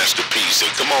 Masterpiece. Say,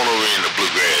 come on over here in the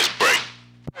bluegrass break.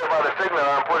 About the signal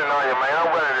I'm putting on you, man. I'm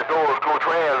running this old school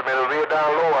transmitter way down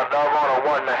low. I doggone a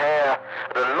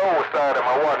 1.5. The low side of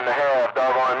my 1.5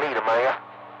 doggone meter, man.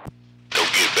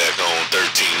 Don't get back on 13,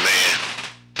 man.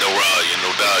 No Raya,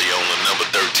 no Dahlia on the number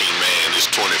 13, man. This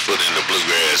 20 foot in the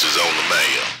bluegrass is on the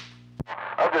mail.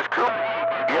 I'm just cool.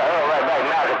 Yeah, right back,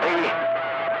 Master P.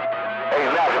 Hey,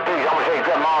 Master P, I'm gonna say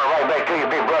good morning right back to you,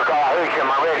 big brother. I heard you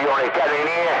on my radio and they cutting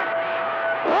in.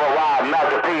 Worldwide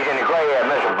Master P's in the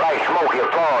grab, Mr. Bright Smoke in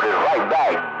Florida is right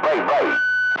back. Break.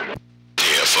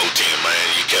 Yeah, 14, man.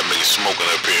 You kept me smoking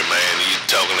up here, man. You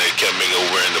talking that kept me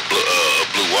over in the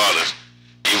blue waters.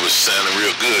 You was sounding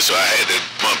real good, so I had to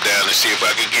bump down and see if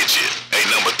I could get you. Hey,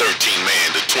 number 13, man,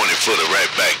 the 20-footer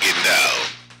right back getting down.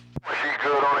 She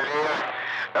good on it here.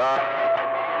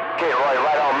 Okay,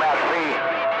 right on Master P.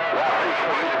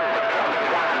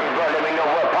 Brother, let me know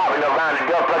what popping around the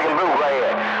duck fucking blue right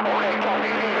here.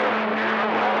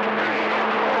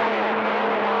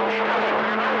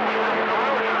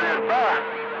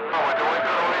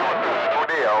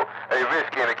 Hey,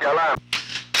 Risky in the Carolina.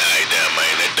 Alright, damn,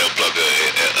 man, that duck plugger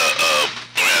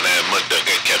around that mud duck,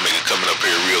 that cat nigga coming up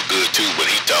here real good too, but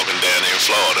he talking down there in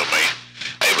Florida, man.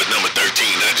 Hey, but number 13,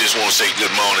 I just want to say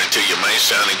good morning to you, man.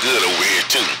 Sounding good over here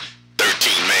too. 13,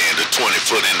 man, the 20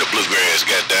 foot in the bluegrass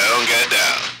got down.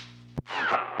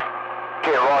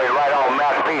 Okay, Roy, right on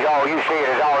Master P. All you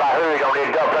said is all I heard on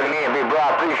this duck fucking in, big bro.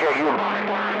 I appreciate you.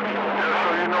 Just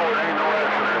so you know, it ain't no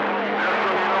accident.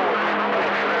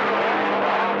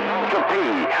 P,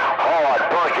 hard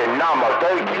punching number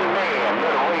 13 man,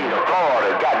 middle way to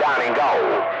Florida, got down and go.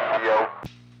 Yo.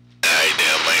 Alright,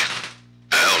 damn, man.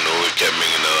 I don't know, it kept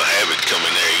making a habit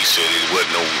coming there. He said it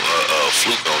wasn't no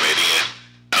fluke on that end.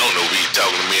 I don't know if he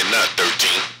talking to me or not,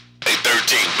 13. Hey,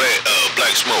 13,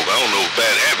 Black Smoke, I don't know if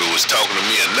Bad Habit was talking to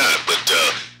me or not, but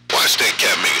watch that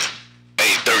cat nigga.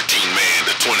 Hey, 13,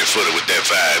 man, the 20-footer with that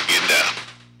 5 getting down.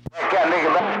 That cat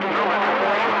nigga back.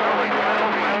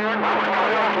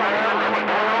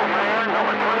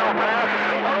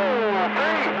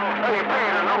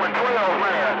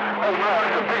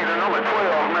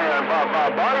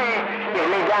 Get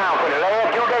me down for the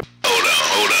last 2 days.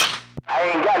 Hold on.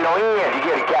 I ain't got no ends to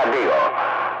get a cat deal.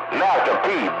 Master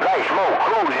P, Black Smoke,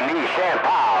 cruising these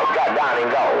Champagne, got down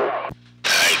and go.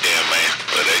 Alright, damn, man.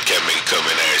 Well, that cat nigga come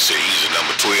in there and say he's a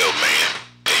number 12, man.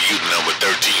 And you the number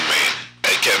 13, man.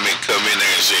 That cat nigga come in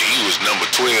there and say he was number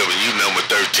 12 and you number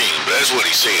 13. But that's what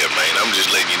he said, man. I'm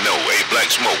just letting you know. Hey, Black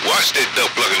Smoke, watch that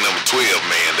duck plugger number 12,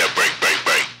 man. That break.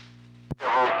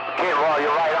 Kid Roy,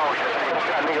 you're right on.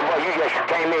 Nigga, boy, you just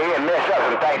came in here and messed up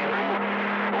some things.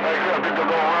 Hey, some people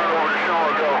gonna run over the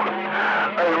shore, though.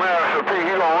 Hey, Master P, he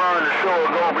gonna run the shore,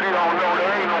 though, but he don't know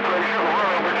there ain't no place you can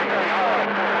run, but you can't hide.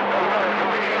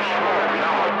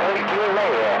 Number 13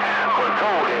 man,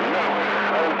 controlling.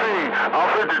 Hey, P, I'm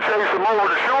get to chase him over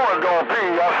the shore and go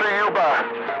pee. I'll see you bye.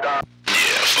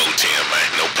 Yeah, 410, man.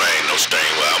 No pain, no stain.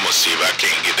 Well, I'm gonna see if I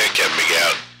can't get that cat nigga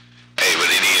out. Hey, but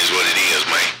it is what it is,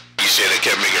 man. You said that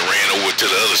cat nigga ran over to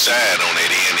the other side on that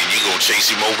end, and you gonna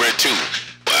chase him over it too.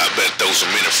 Well, I better throw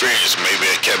some interference. Maybe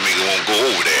that cat nigga won't go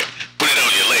over there. Put it on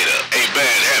you later. Hey,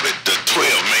 bad habit. The 12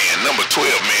 man, number 12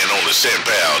 man on the 7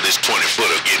 pound. This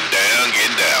 20-footer getting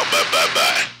down. Bye, bye,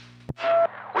 bye.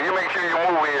 Will you make sure you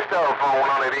move your cell phone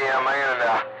on it in, man,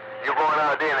 and you're going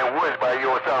out there in the woods by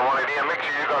yourself on it in. Make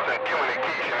sure you got some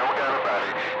communication, no doubt about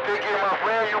it. Take care, my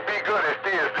friend. You be good and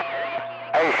still.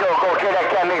 Hey, sure, go tell that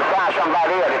cat nigga find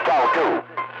somebody else to talk to.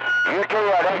 You tell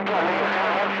that cat nigga show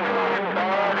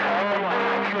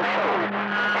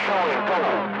him go.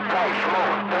 Price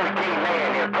smoke, 13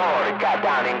 man in Florida, got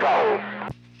down and go.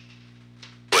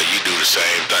 Well, you do the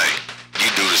same thing. You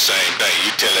do the same thing.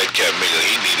 You tell that cat nigga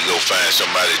he need to go find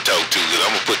somebody to talk to, because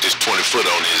I'm going to put this 20-foot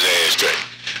on his ass track.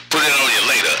 Put it on you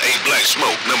later. Hey, Black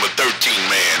Smoke, number 13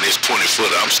 man, this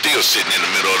 20-footer. I'm still sitting in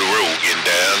the middle of the road, getting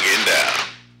down.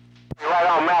 Right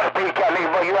on, Master P, cat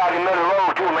nigga, but you out in the middle of the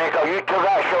road too, man, cause you took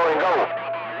out show and go.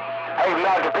 Hey,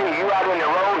 Master P, you out in the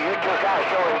road, you took out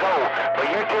show and go. But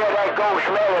you tell that ghost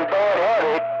smelling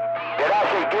bad-headed that I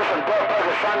should get some dead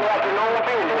burger Sunday afternoon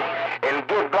business and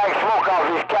get Black Smoke off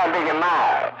his cat nigga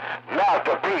mind.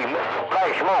 Master P, Mr.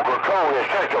 Black Smoke control is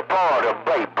such a part of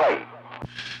Bay.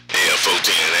 Yeah,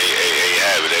 410, hey,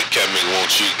 Harvey, that cat nigga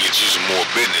wants you to get you some more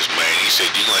business, man. He said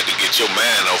you're going to have to get your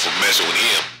mind off of messing with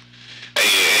him. Hey,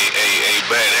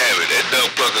 bad habit. That dog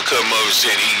plucker come over and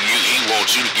said he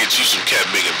wants you to get you some cat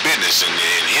nigga business, and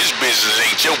his business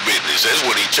ain't your business. That's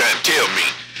what he trying to tell me.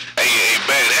 Hey,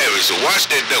 bad habit. So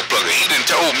watch that dog plucker. He done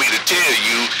told me to tell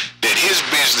you that his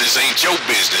business ain't your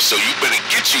business, so you better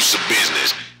get you some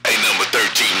business. Hey, number 13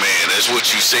 man, that's what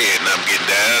you said, and I'm getting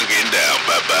down.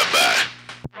 Bye.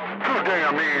 Too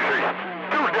damn easy.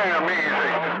 Too damn easy.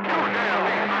 Too damn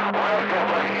easy.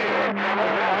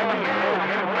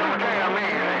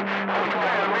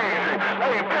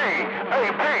 Hey,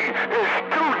 P, it's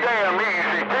too damn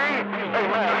easy, P. Hey,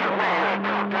 Master P.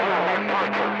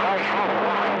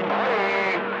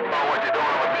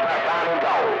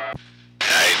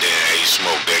 Hey,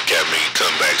 Smoke, that cat nigga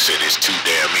come back said it's too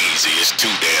damn easy. He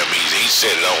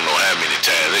said it I don't know how many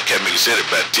times. That cat nigga said it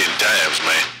about 10 times,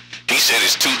 man. He said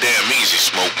it's too damn easy,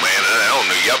 Smoke, man. I don't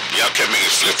know, y'all cat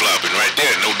niggas flip-flopping right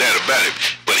there, no doubt about it.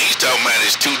 But he's talking about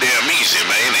it's too damn easy,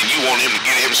 man, and you want him to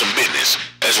get him some business.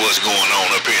 That's what's going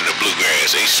on up here in the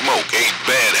bluegrass. Hey, Smoke, hey,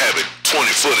 bad habit,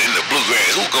 20-foot in the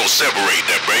bluegrass. Who gonna separate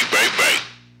that break?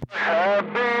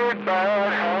 Happy,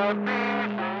 bad habit.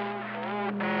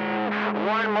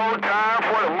 One more time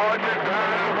for the marching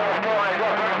down.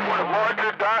 For the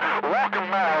marching down. Walk a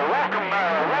mile.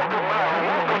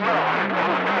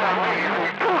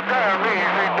 Too damn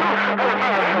easy.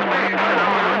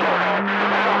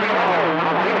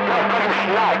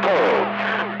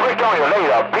 Break on you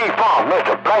later, P-Funk,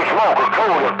 Mr. Black Smoke,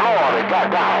 control the Florida, got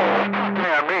down.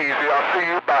 Damn easy. I'll see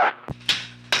you bye.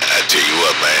 I tell you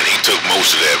what, man, he took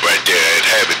most of that right there. That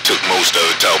habit took most of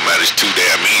it, talking about it's too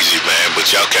damn easy, man.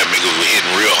 But y'all cat niggas were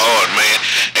hitting real hard, man.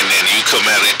 And then you come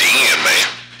out at the end, man.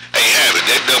 Hey, habit,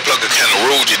 that dumb plucker kind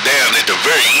of rolled you down at the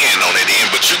very end on that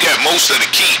end. But you got most of the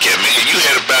key, cat nigga. You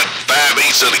had about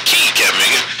 5/8 of the key, cat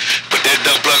nigga. But that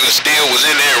dumb plucker still was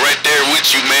in there right there with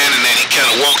you, man. And then he kind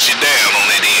of walks you down on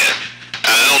that end.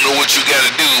 I don't know what you got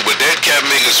to do, but that cat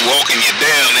nigga's walking you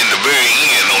down in the very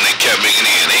end on that cat nigga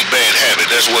end. Ain't bad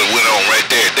habit. That's what went on right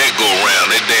there. That go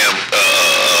around. That damn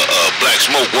Black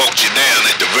Smoke walked you down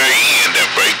at the very end.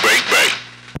 That break.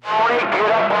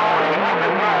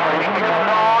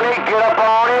 Get up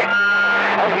on it.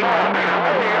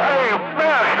 Hey,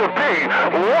 Master P,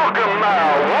 walk a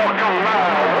mile.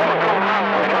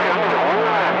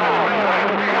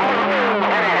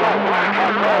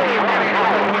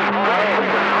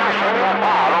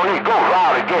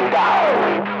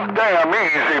 Damn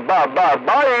easy, bye. Boy,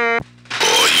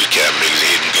 you cat niggas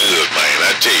hitting good, man.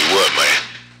 I tell you what, man.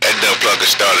 That dumb plucker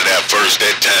started out first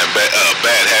that time.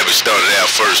 Bad habit started out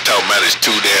first, talking about it's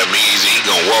too damn easy. He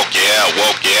gonna walk you out,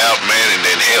 man. And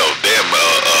then hell, damn,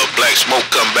 Black Smoke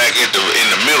come back in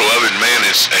the middle of it, man,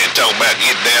 and talk about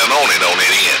get down on it on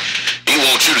that end. He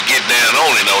wants you to get down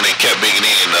on it on that cat nigga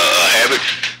end, habit.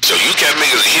 So you cat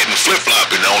niggas are hitting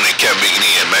flip-flopping on that cat nigga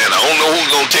end, man. I don't know who's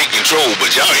gonna take control,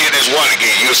 but y'all hear this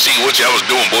Watergate, you'll see what y'all was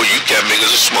doing, boy. You cat niggas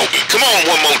are smoking. Come on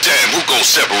one more time. Who gonna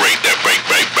separate that break?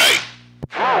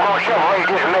 Smoke gonna separate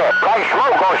this net. Black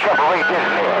Smoke gonna separate this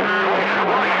net.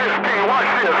 Watch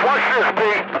this,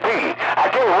 P. I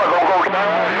tell you what gonna go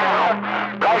down.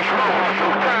 Black Smoke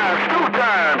Two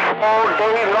times. all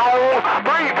day long.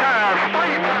 3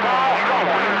 times.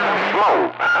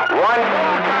 One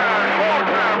more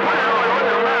time, put it on your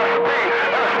little masterpiece.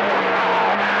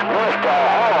 Mr.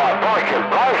 Hard Bunkin,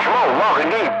 Black Smoke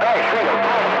walking these back street of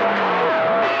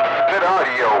Good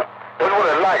audio. That's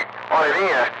what I like on it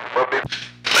in, but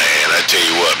Man, I tell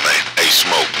you what, man. Hey,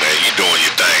 Smoke, man, you doing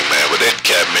your thing, man. But that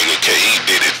cat nigga, he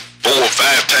did it 4 or 5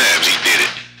 times. He did it.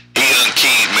 He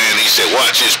unkeyed, man. He said,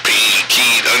 watch this P. He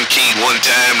keyed, unkeyed 1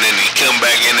 time, then he come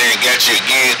back in there and got you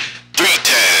again 3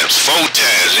 times, 4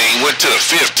 times. And he went to the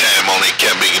 5th time on that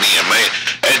cat nigga in, man.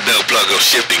 That dog plugger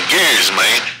shifting gears,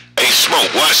 man. Hey,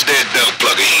 Smoke, watch that dog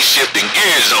plugger. He's shifting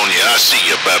gears on you. I see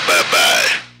you. Bye, bye,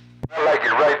 bye. I like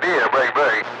it right there,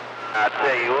 baby. I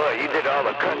tell you what, you did all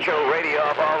the control radio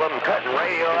off, all of them cutting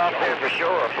radio off there for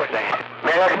sure. Put that.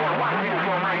 Man, I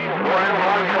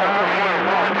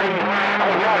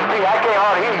can't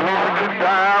hardly hear you, man.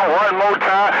 Down, one more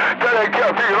time. Tell that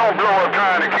cat pig don't blow up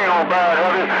trying to key on bad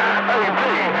habits. Hey, P,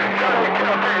 tell that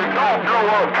cat pig don't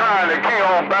blow up trying to key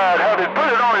on bad habits.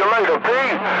 Put it on you later, P.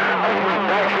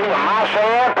 Actually, my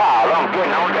sand pile, I'm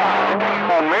getting on down.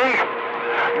 On me?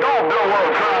 Don't blow up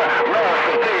trying.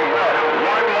 Master P, one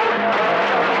more time.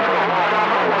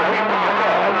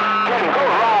 Go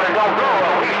ride and don't blow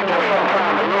up. We still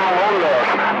trying A little more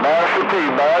left. Master P,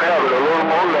 bad habit, a little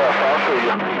more left. I'll see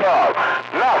you. Stop.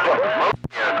 Master.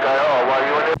 While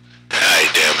you in there? Alright,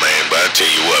 damn, man. But I tell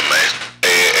you what, man.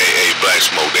 Hey, Black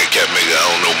Smoke, that cat nigga, I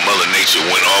don't know, Mother Nature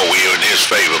went all the way in his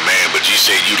favor, man. But you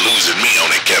said you losing me on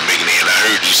that cat nigga, and I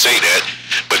heard you say that.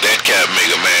 But that cat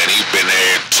nigga, man, he's been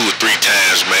there 2 or 3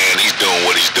 times, man. He's doing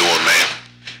what he's doing, man.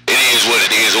 It is what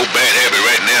it is. Oh, bad habit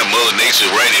right now. Mother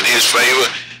Nature right in his favor.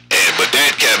 But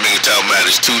that cat nigga talking about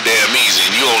it's too damn easy.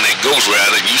 And you on that Ghost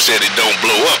Rider, and you said it don't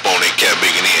blow up on that cat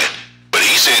nigga in. But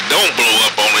he said don't blow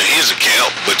up on his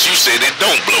account, but you said it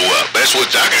don't blow up. That's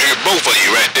what I can hear both of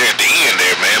you right there at the end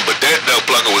there, man. But that dog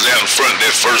plucker was out in front of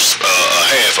that first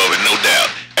half of it, no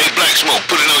doubt. Hey, Black Smoke,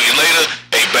 put it on you later.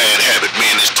 Hey, bad habit,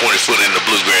 man, this 20 foot in the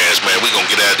bluegrass, man. We gonna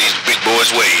get out of these big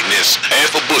boys' way. And this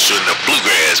half a bushel in the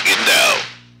bluegrass getting down.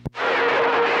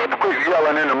 Quit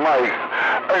yelling in the mic.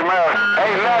 Hey, man.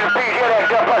 Hey, Master P, hear that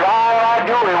stuff? All I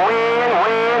do is win,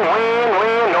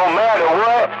 no matter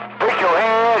what. Put your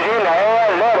hands in the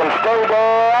air, let them stay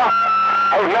there.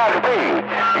 Hey, Master P,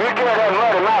 you tell that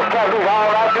muddy mouth cat,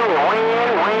 all I do is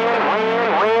win,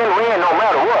 no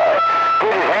matter what.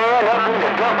 Put his hand up in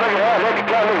the dump of the air, let the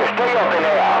cat stay up in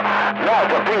there.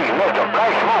 Master P, Mr.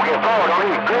 Black Smoke is forward on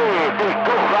these green, these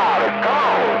good riders. Come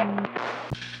on.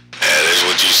 That's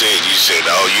what you said. You said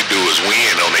all you do is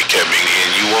win on that cat nigga,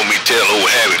 and you want me to tell old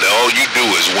habit all you do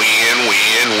is win,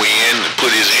 and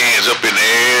put his hands up in the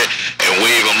air and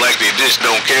wave them like they just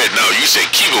don't care. No, you said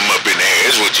keep them up in the air.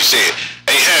 That's what you said.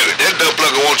 Hey, habit, that duck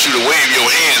plucker wants you to wave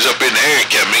your hands up in the air,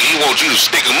 cat nigga. He wants you to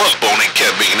stick them up on that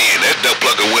cat nigga end. That duck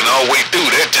plucker went all the way through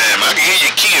that time. I can hear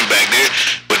you keying back there,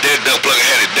 but that duck plucker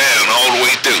had it down all the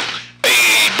way through.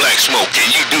 Hey, Black Smoke, can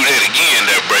you do that again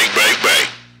there, break?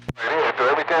 So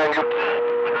every time you...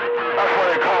 That's what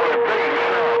they call it,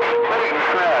 bait and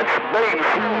snatch. Bait and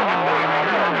snatch.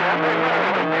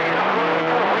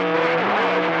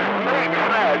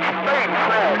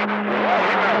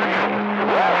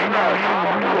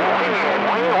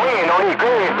 Win on these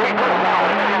green big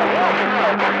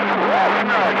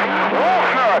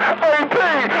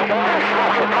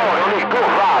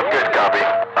Good copy.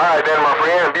 All right, then, my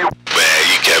friend. Man,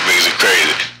 you cat niggas are crazy.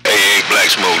 Hey,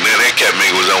 Black Smoke, now that cat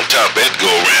nigga was on top of that go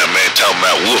around, man, talking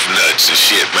about wolf nuts and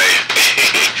shit, man.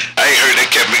 I ain't heard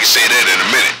that cat nigga say that in a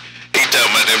minute. He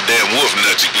talking about them damn wolf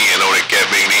nuts again on that cat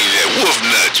nigga. He said wolf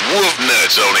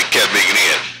nuts on that cat nigga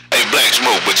then. Hey, Black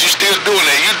Smoke, but you still doing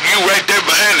that. You right there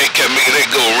behind that cat nigga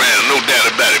that go around, no doubt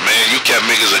about it, man. You cat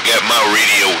niggas have got my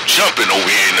radio jumping over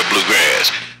here in the bluegrass.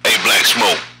 Hey, Black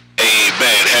Smoke. Hey,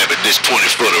 bad habit, this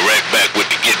 20-footer right back with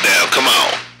the get down. Come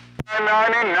on.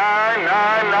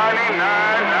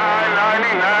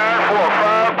 999 for a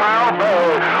 5-pound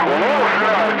bag. Wolf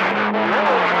nuts.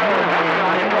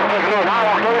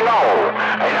 All day long.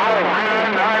 And I was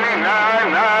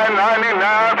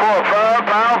 999 for a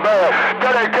 5-pound bag.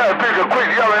 Tell that cat pick a quick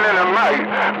yelling in the mic.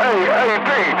 Hey, P,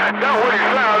 that's what he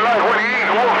sound like when he eats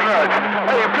wolf nuts.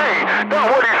 Hey, P, that's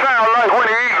what he sound like when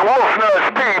he eats wolf nuts.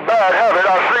 P, bad habit.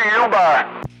 I'll see you. Bye.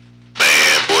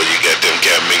 Man, boy, you got them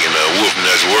cat nigga wolf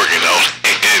nuts working on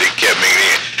the cat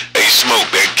nigga in. Hey, Smoke,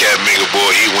 that cat nigga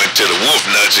boy, he went to the wolf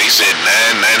nuts. He said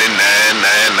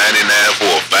 $9.99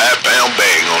 for a 5-pound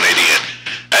bag on it in.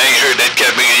 I ain't heard that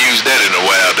cat nigga use that in a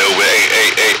while though. But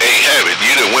hey, Habit,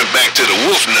 you done went back to the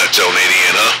wolf nuts on it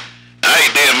in, huh? I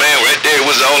ain't there, man. Right there, it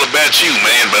was all about you,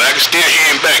 man. But I can still hear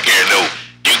him back here though.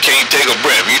 You can't take a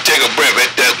breath. You take a breath,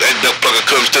 that duck plucker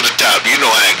comes to the top. You know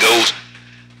how it goes.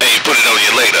 Hey, put it on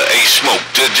you later. A Smoke,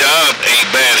 good job. A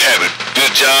Bad Habit,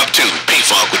 good job too.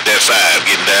 P-Funk with that 5,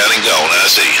 getting down and gone. I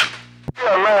see you.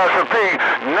 Yeah, Master P,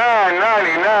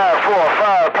 $9.99 for a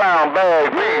 5-pound bag.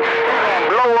 P,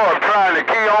 blow up trying to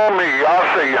key on me. I'll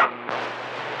see ya.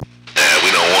 Nah, we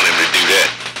don't want him to do that.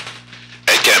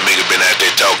 That cat nigga been out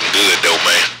there talking good though,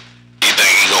 man. You think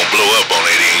he gonna blow up on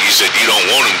that end? You said you don't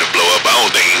want him to blow up. I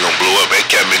don't think he gonna blow up. That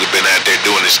cat nigga been out there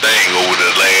doing his thing over the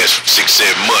last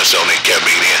 6-7 months on that cat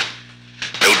nigga there.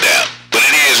 No doubt. But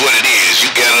it is what it is.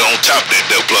 You got it on top of that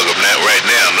dope plug up now, right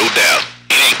now, no doubt.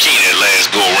 He didn't key that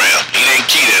last go around. He didn't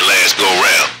key that last go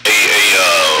around.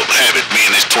 Habit, me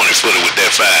and this 20-footer with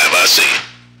that 5, I see it.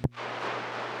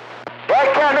 That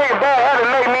kind of nigga Bad Habit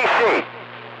made me sick.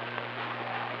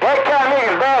 That kind of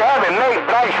nigga Bad Habit made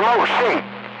Black Smoke sick.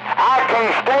 I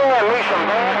can't stand me some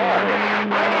Bad Habit.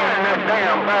 That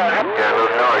damn Bad Habit. Yeah, a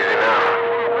little noisy now.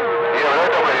 Yeah, but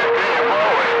that's over here.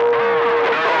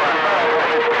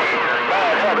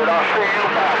 Bad Habit, I'll see you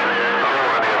back.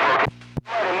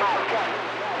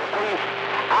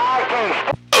 I can't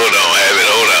stand. Hold on, Habit,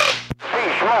 hold on. See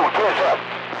Smoke, kiss up.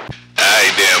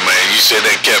 Alright, damn, man. You said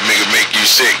that cat nigga make you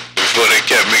sick. Before that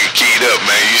cat nigga keyed up,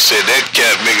 man, you said that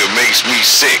cat nigga makes me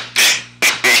sick.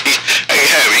 Hey,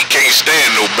 Habit, he can't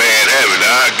stand no bad habit.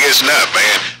 I guess not,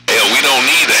 man. Hell, we don't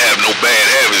need to have no bad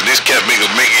habits. This cat nigga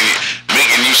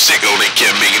making you sick on that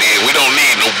cat nigga there. We don't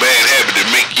need no bad habit to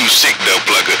make you sick, though,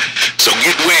 plucker. So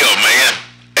get well, man.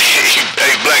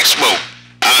 Hey, Black Smoke,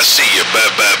 I'll see you. Bye,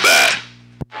 bye, bye.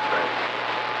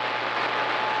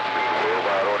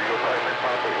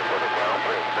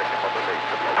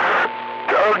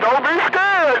 Don't be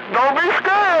scared. Don't be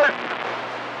scared.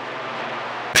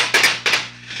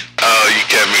 Oh, you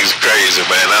cat niggas crazy,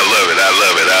 man. I love it. I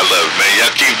love it. I love it, man.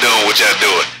 Y'all keep doing what y'all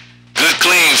doing. Good,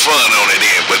 clean fun on it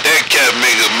end. But that cat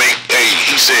nigga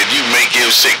he said you make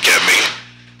him sick, cat nigga.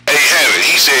 Hey, Habit,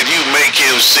 he said you make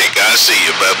him sick. I see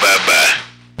you. Bye, bye, bye.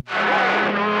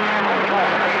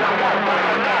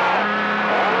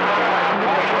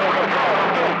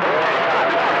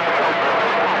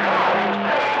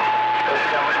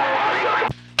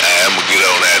 I'm gonna get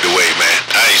on out of the way, man.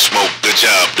 I ain't Smoke. Good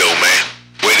job, though, man.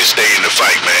 Way to stay in the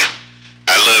fight, man.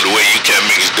 I love the way you cat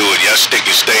niggas do it. Y'all stick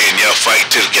and stay and y'all fight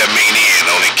till the cat nigga end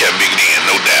on that cat nigga end,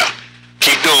 no doubt.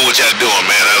 Keep doing what y'all doing,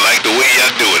 man. I like the way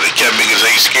y'all do it. The cat niggas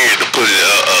ain't scared to put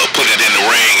it in the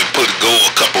ring and go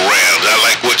a couple rounds. I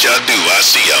like what y'all do. I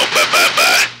see y'all. Bye, bye,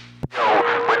 bye. Yo,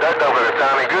 but that number is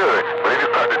sounding good. But if you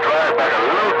cut the drive back a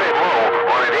little bit more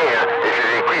on it in, it should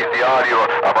increase the audio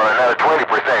about another 20%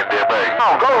 there, baby.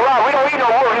 No, go right. We don't eat no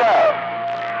wood nut.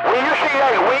 When you see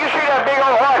that big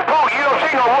old white pool, you don't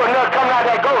see no wood nut coming out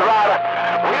that Ghost Rider.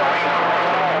 We don't eat no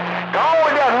wood nut. Go on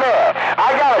with that nut. I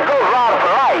got a Ghost Rider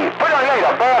for life. Put it on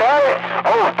later, Bad Habit.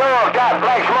 Oh, Thug got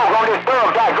Black Smoke on this Thug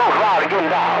got Ghost Rider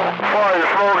getting down. Fire,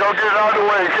 Smoke. Don't get out of the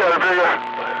way, cat nigga.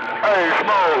 Hey,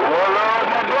 Smoke. Well,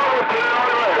 my brother, put it on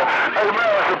you later. Hey,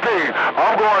 Master P,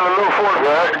 I'm going to look for the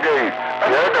Watergates. Yeah,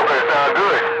 that number sounds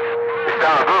good. It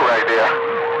sounds good right there.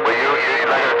 But you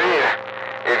like I said,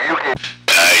 if you can...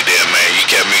 Alright there, man. You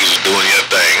cat niggas is doing your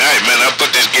thing. Alright, man. I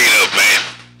put this gate up, man.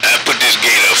 I put this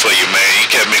gate up for you, man. You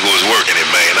cat niggas was working it,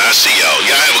 man. I see y'all.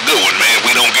 Y'all have a good one, man.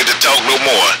 We don't get to talk no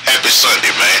more. Happy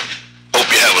Sunday, man. Hope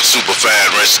you have a super fine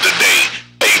rest of the day.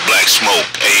 Hey, Black Smoke.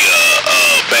 Hey,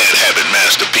 Bad Habit,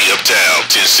 Master P uptown.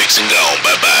 10-6 and gone.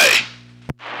 Bye-bye.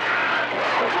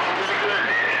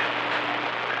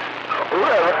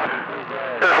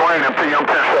 It's raining, P. I'm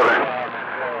 10-7.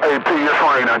 Hey, P, it's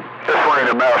raining. It's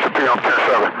raining, Master P. I'm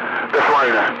 10-7. It's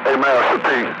raining. Hey, Master P.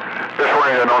 It's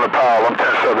raining on the pile. I'm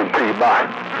 10-7, P. Bye.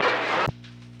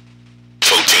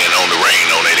 410 on the rain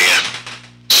on that end.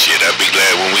 Shit, I'd be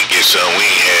glad when we get some. We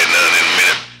ain't had none in a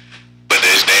minute. But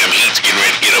this damn heat's getting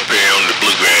ready to get up here on the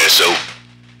bluegrass, so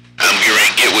I'm getting ready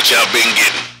to get what y'all been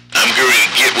getting. I'm getting ready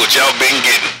to get what y'all been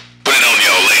getting. Put it on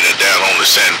y'all later down on the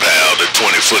sand pile, the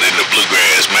 20-foot in the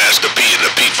bluegrass, Master P and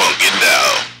the P-Funk getting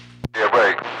down. Yeah,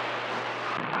 right.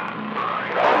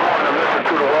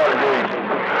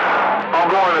 I'm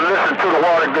going to listen to the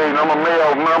Watergate. I'm a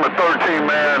male number 13,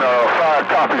 man. 5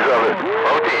 copies of it.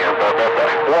 Oh, damn.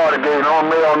 Watergate. I'm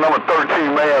a male number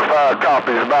 13, man. 5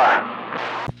 copies. Bye.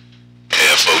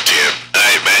 Yeah, 410.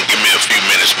 Alright, man, give me a few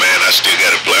minutes, man. I still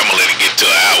got to play. I'm going to let it get to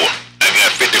an hour. I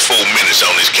got 54 minutes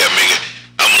on this cat, nigga.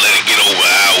 I'm going to let it get over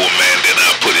an hour, man, then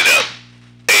I'll put it up.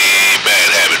 Hey, Bad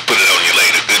Habit, put it on you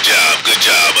later. Good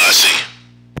job, I see.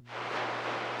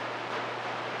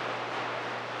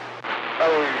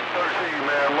 Hey, 13,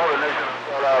 man. Mother Nation,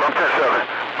 shout out. I'm 10-7.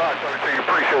 Bye, 13.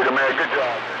 Appreciate it, man. Good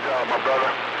job, my brother.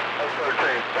 Hey,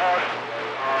 13.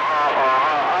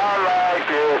 I like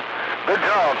it. Good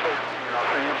job, 13. I'll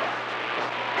see you.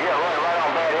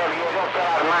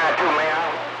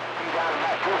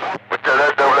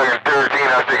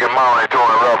 morning to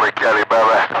him, Robert Kelly,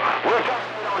 baby. We're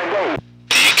talking on the day.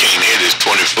 You can't hear this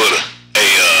 20-footer. Hey,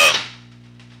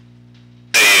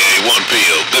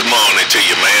 1P.O. Good morning to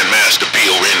you, man. Master P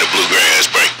over in the Bluegrass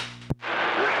break.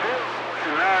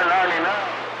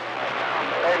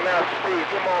 Hey, Master P,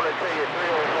 good morning to you,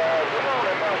 305. Good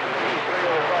morning, Master P,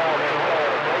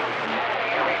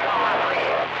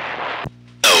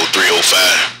 305. Oh, 305.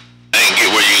 I ain't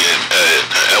get where you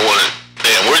I wanna.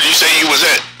 Damn, where'd you say you was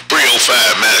at?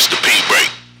 305 Master P break.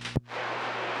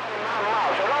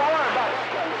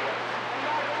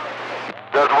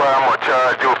 That's why I'm gonna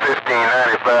charge you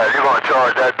 $15.95. You're gonna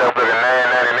charge that double at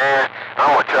 $9.99.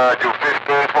 I'm gonna charge you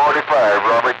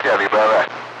 $15.45, Robert Kelly, baby.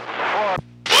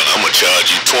 Well, I'm gonna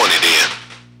charge you 20 then.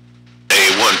 Hey,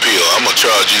 1P.O. I'm gonna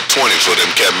charge you 20 for them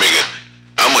Cap Mega.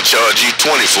 I'm gonna charge you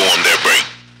 20 for them that break.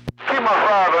 Keep my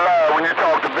father alive when you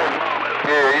talk to Big Mama.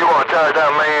 Yeah, you gonna charge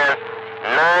that man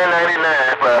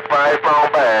 $9.99 for a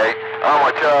 5-pound bag. I'm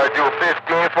gonna charge you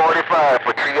 $15.45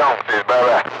 for 3 ounces,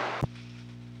 baby.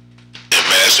 And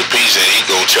Master P said he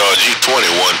gonna charge you 20,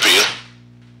 1P.O.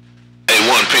 Hey,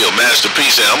 1P.O. Master P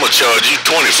said I'm gonna charge you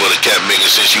 20 for the Cap Mega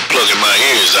since you plugging my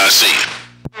ears, I see it.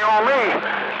 You on me?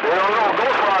 They don't know.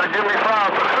 Ghostwriter give me 5%.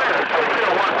 Take care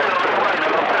of 1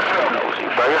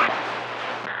 Baby.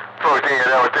 First thing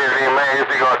that was telling you, man, you're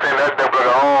gonna send that double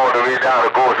all the way down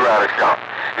to Ghost Rider shop.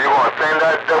 You're gonna send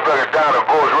that double down to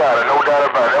Ghost Rider, no doubt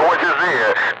about it. That's what you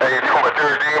said. Hey, you told my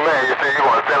 13 man, you said you're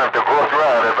gonna send him to Ghost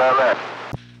Rider, baby.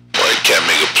 Boy, Cap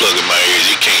Mega plugging my ears.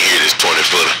 He can't hear this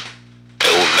 20-footer. Oh,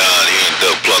 nah, he ain't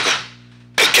dub plugger.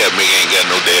 That Cap Mega ain't got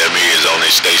no damn ears on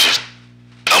his stations.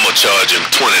 I'm gonna charge him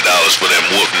 $20 for them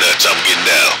whoop nuts I'm getting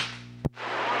down.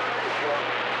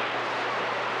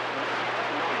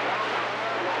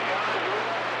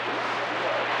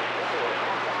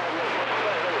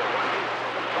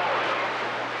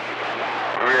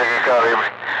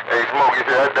 Hey, Smoke, you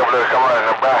said that double come out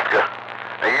of Nebraska.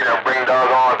 And he done bring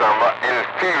doggone some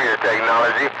inferior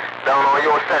technology down on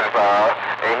your sunflower.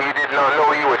 And he did not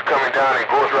know he was coming down in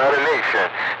Ghost Rider Nation.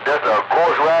 That's a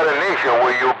Ghost Rider Nation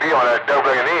where you'll be on that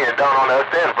double end down on that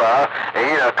sunflower. And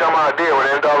he done come out there with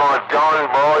them doggone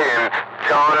John Boy and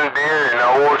John Deere and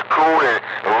the old crew and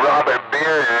Robert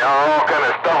Beard and all kind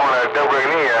of stuff on that double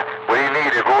end where he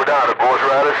need to go down to Ghost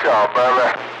Rider shop,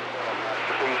 baby.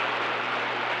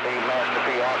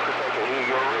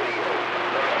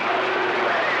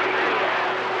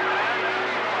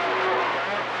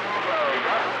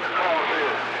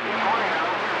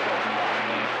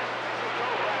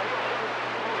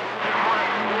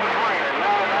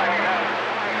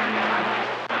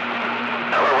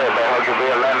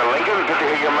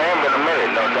 Your man been a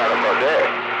minute, no doubt about that.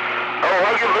 Oh,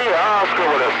 hug your beer, Oscar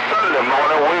with a Sunday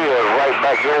morning wheel right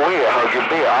back your wheel. Hug your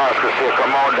beer, Oscar said,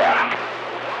 come on down.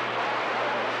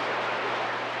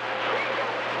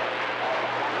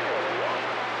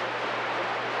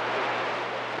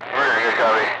 Really good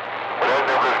copy. Well,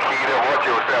 that was keyed up. Watch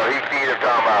yourself. He keyed up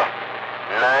talking about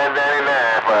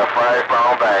 $9.99 for a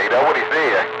 5-pound bag. That's what he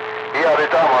said. He already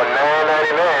talking about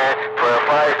 $9.99 for a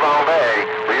 5-pound bag.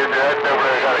 But you just never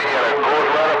got to get a Ghost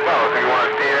Rider box if you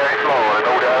want to stay that small,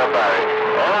 no doubt about it.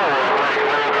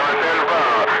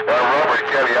 Robert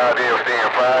Kelly out there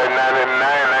saying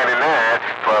 $5.99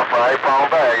 for a 5-pound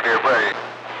bag there, buddy.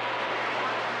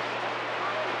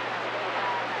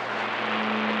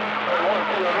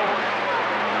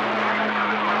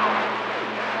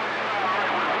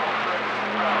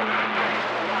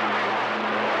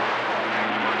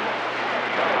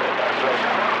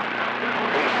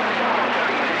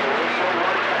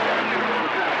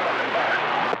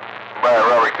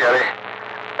 Robert Kelly.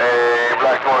 Hey,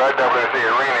 Black Smoke, that double is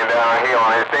raining down here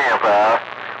on his sandfire.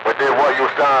 But then what you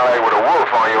sound like with a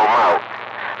wolf on your mouth.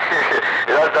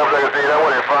 That double is that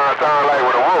what it sound like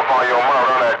with a wolf on your mouth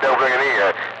on that double in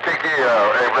here. Take care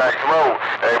of, hey, Black Smoke.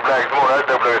 Hey, Black Smoke, that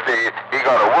double is he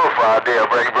got a wolf out there,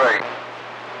 break.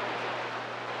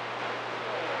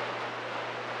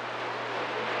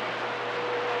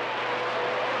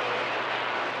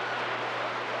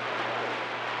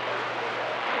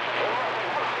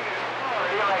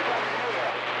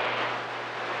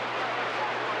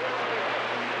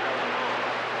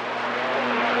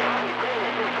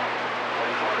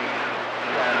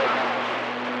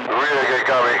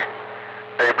 Copy.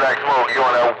 Hey, Black Smoke, you on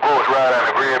that Ghost Rider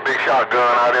and a real big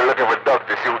shotgun out there looking for ducks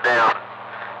to shoot down.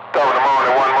 Talk in the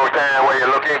morning one more time where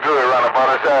you're looking good around the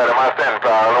bottom side of my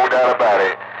sunflower, no doubt about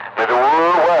it. Mr.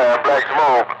 Worldwide, Black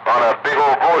Smoke on a big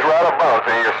old Ghost Rider box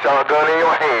and your shotgun in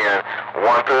your hand. 1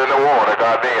 foot in the water,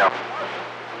 goddamn.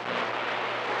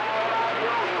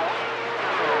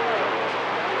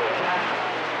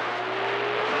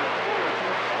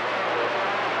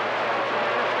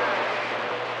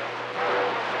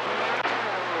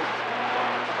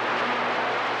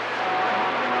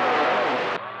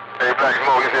 Black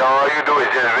Smoke, you say all you do is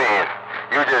just vent.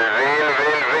 You just vent,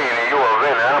 and you a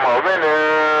venter. I'm a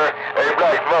venter. Hey,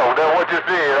 Black Smoke, that's what you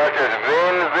said. I just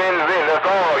vent. That's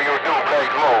all you do, Black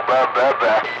Smoke. Bye.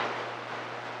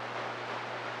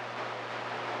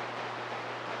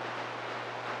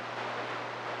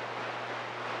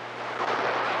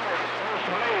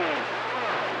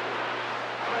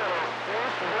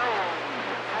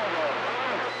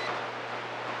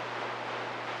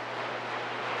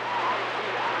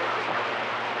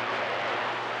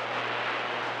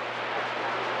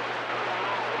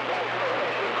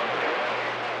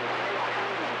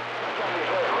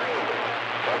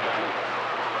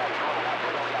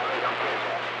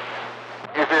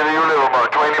 You said you live about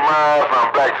 20 miles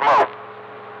from Black Smoke,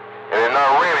 and it's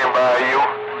not raining by you,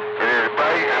 and it's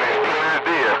bright and it's clean as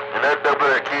deer, and that's the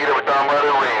key that we're talking about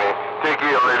it raining. Take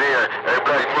care of it there. Hey,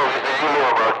 Black Smoke, you said you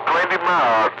live about 20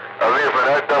 miles away from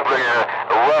that dumpling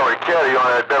Robert Kelly on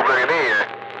that dumpling end,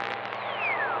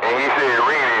 and he said it's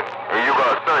raining, and you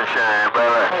got sunshine,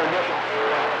 brother.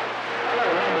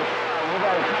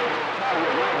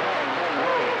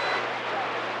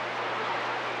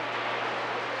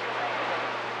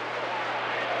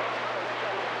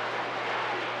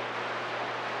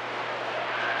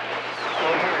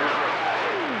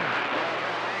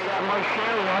 My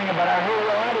share on you, but I hear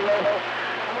you audio. I'm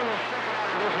gonna stick it out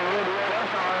of this radio,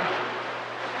 that's all.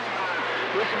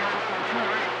 This is not too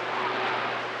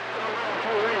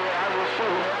radio. I will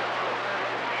see you.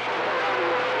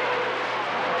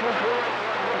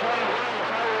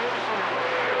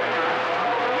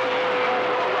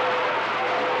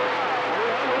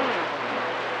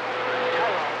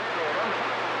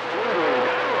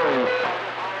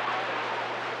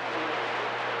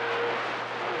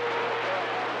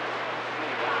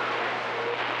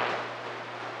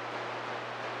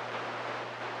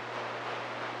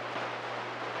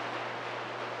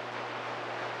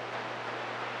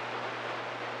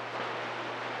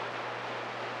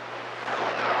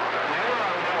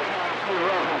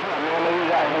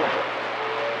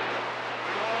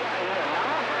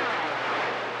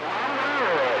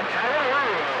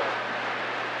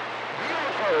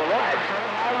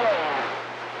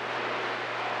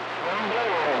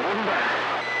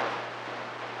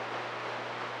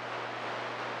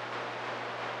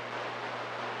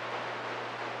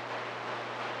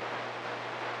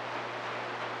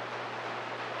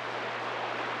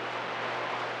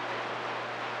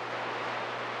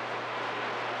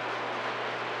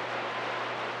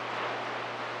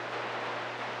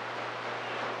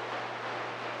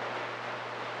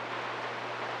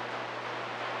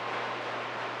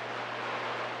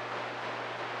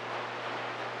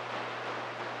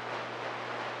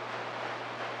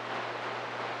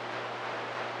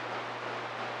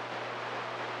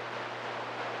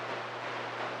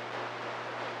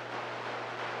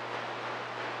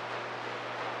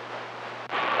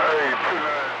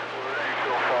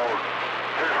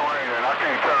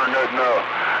 No.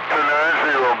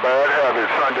 290, bad habit,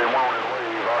 Sunday morning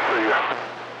wave. I'll see you.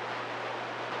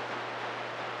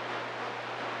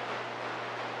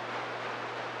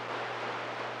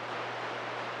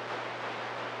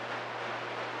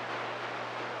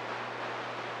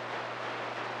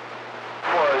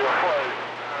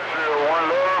 One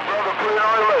love, brother, put it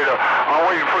on you later. I'm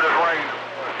waiting for this rain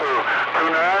through.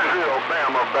 290,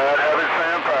 Bama, bad habit,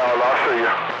 Sam Powell. I'll see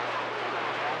you.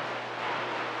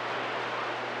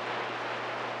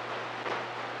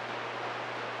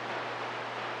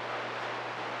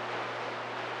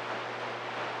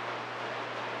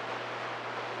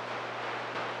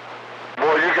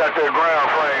 Boy, you got that ground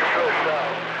frame stretched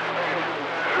out.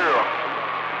 Zero.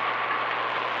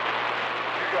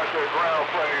 You got that ground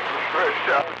frame stretched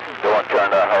out. Don't turn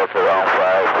that house around,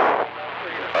 Five.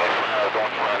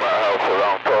 Don't turn that house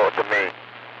around, talk to me.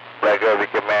 Like every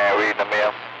command reading the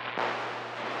mail.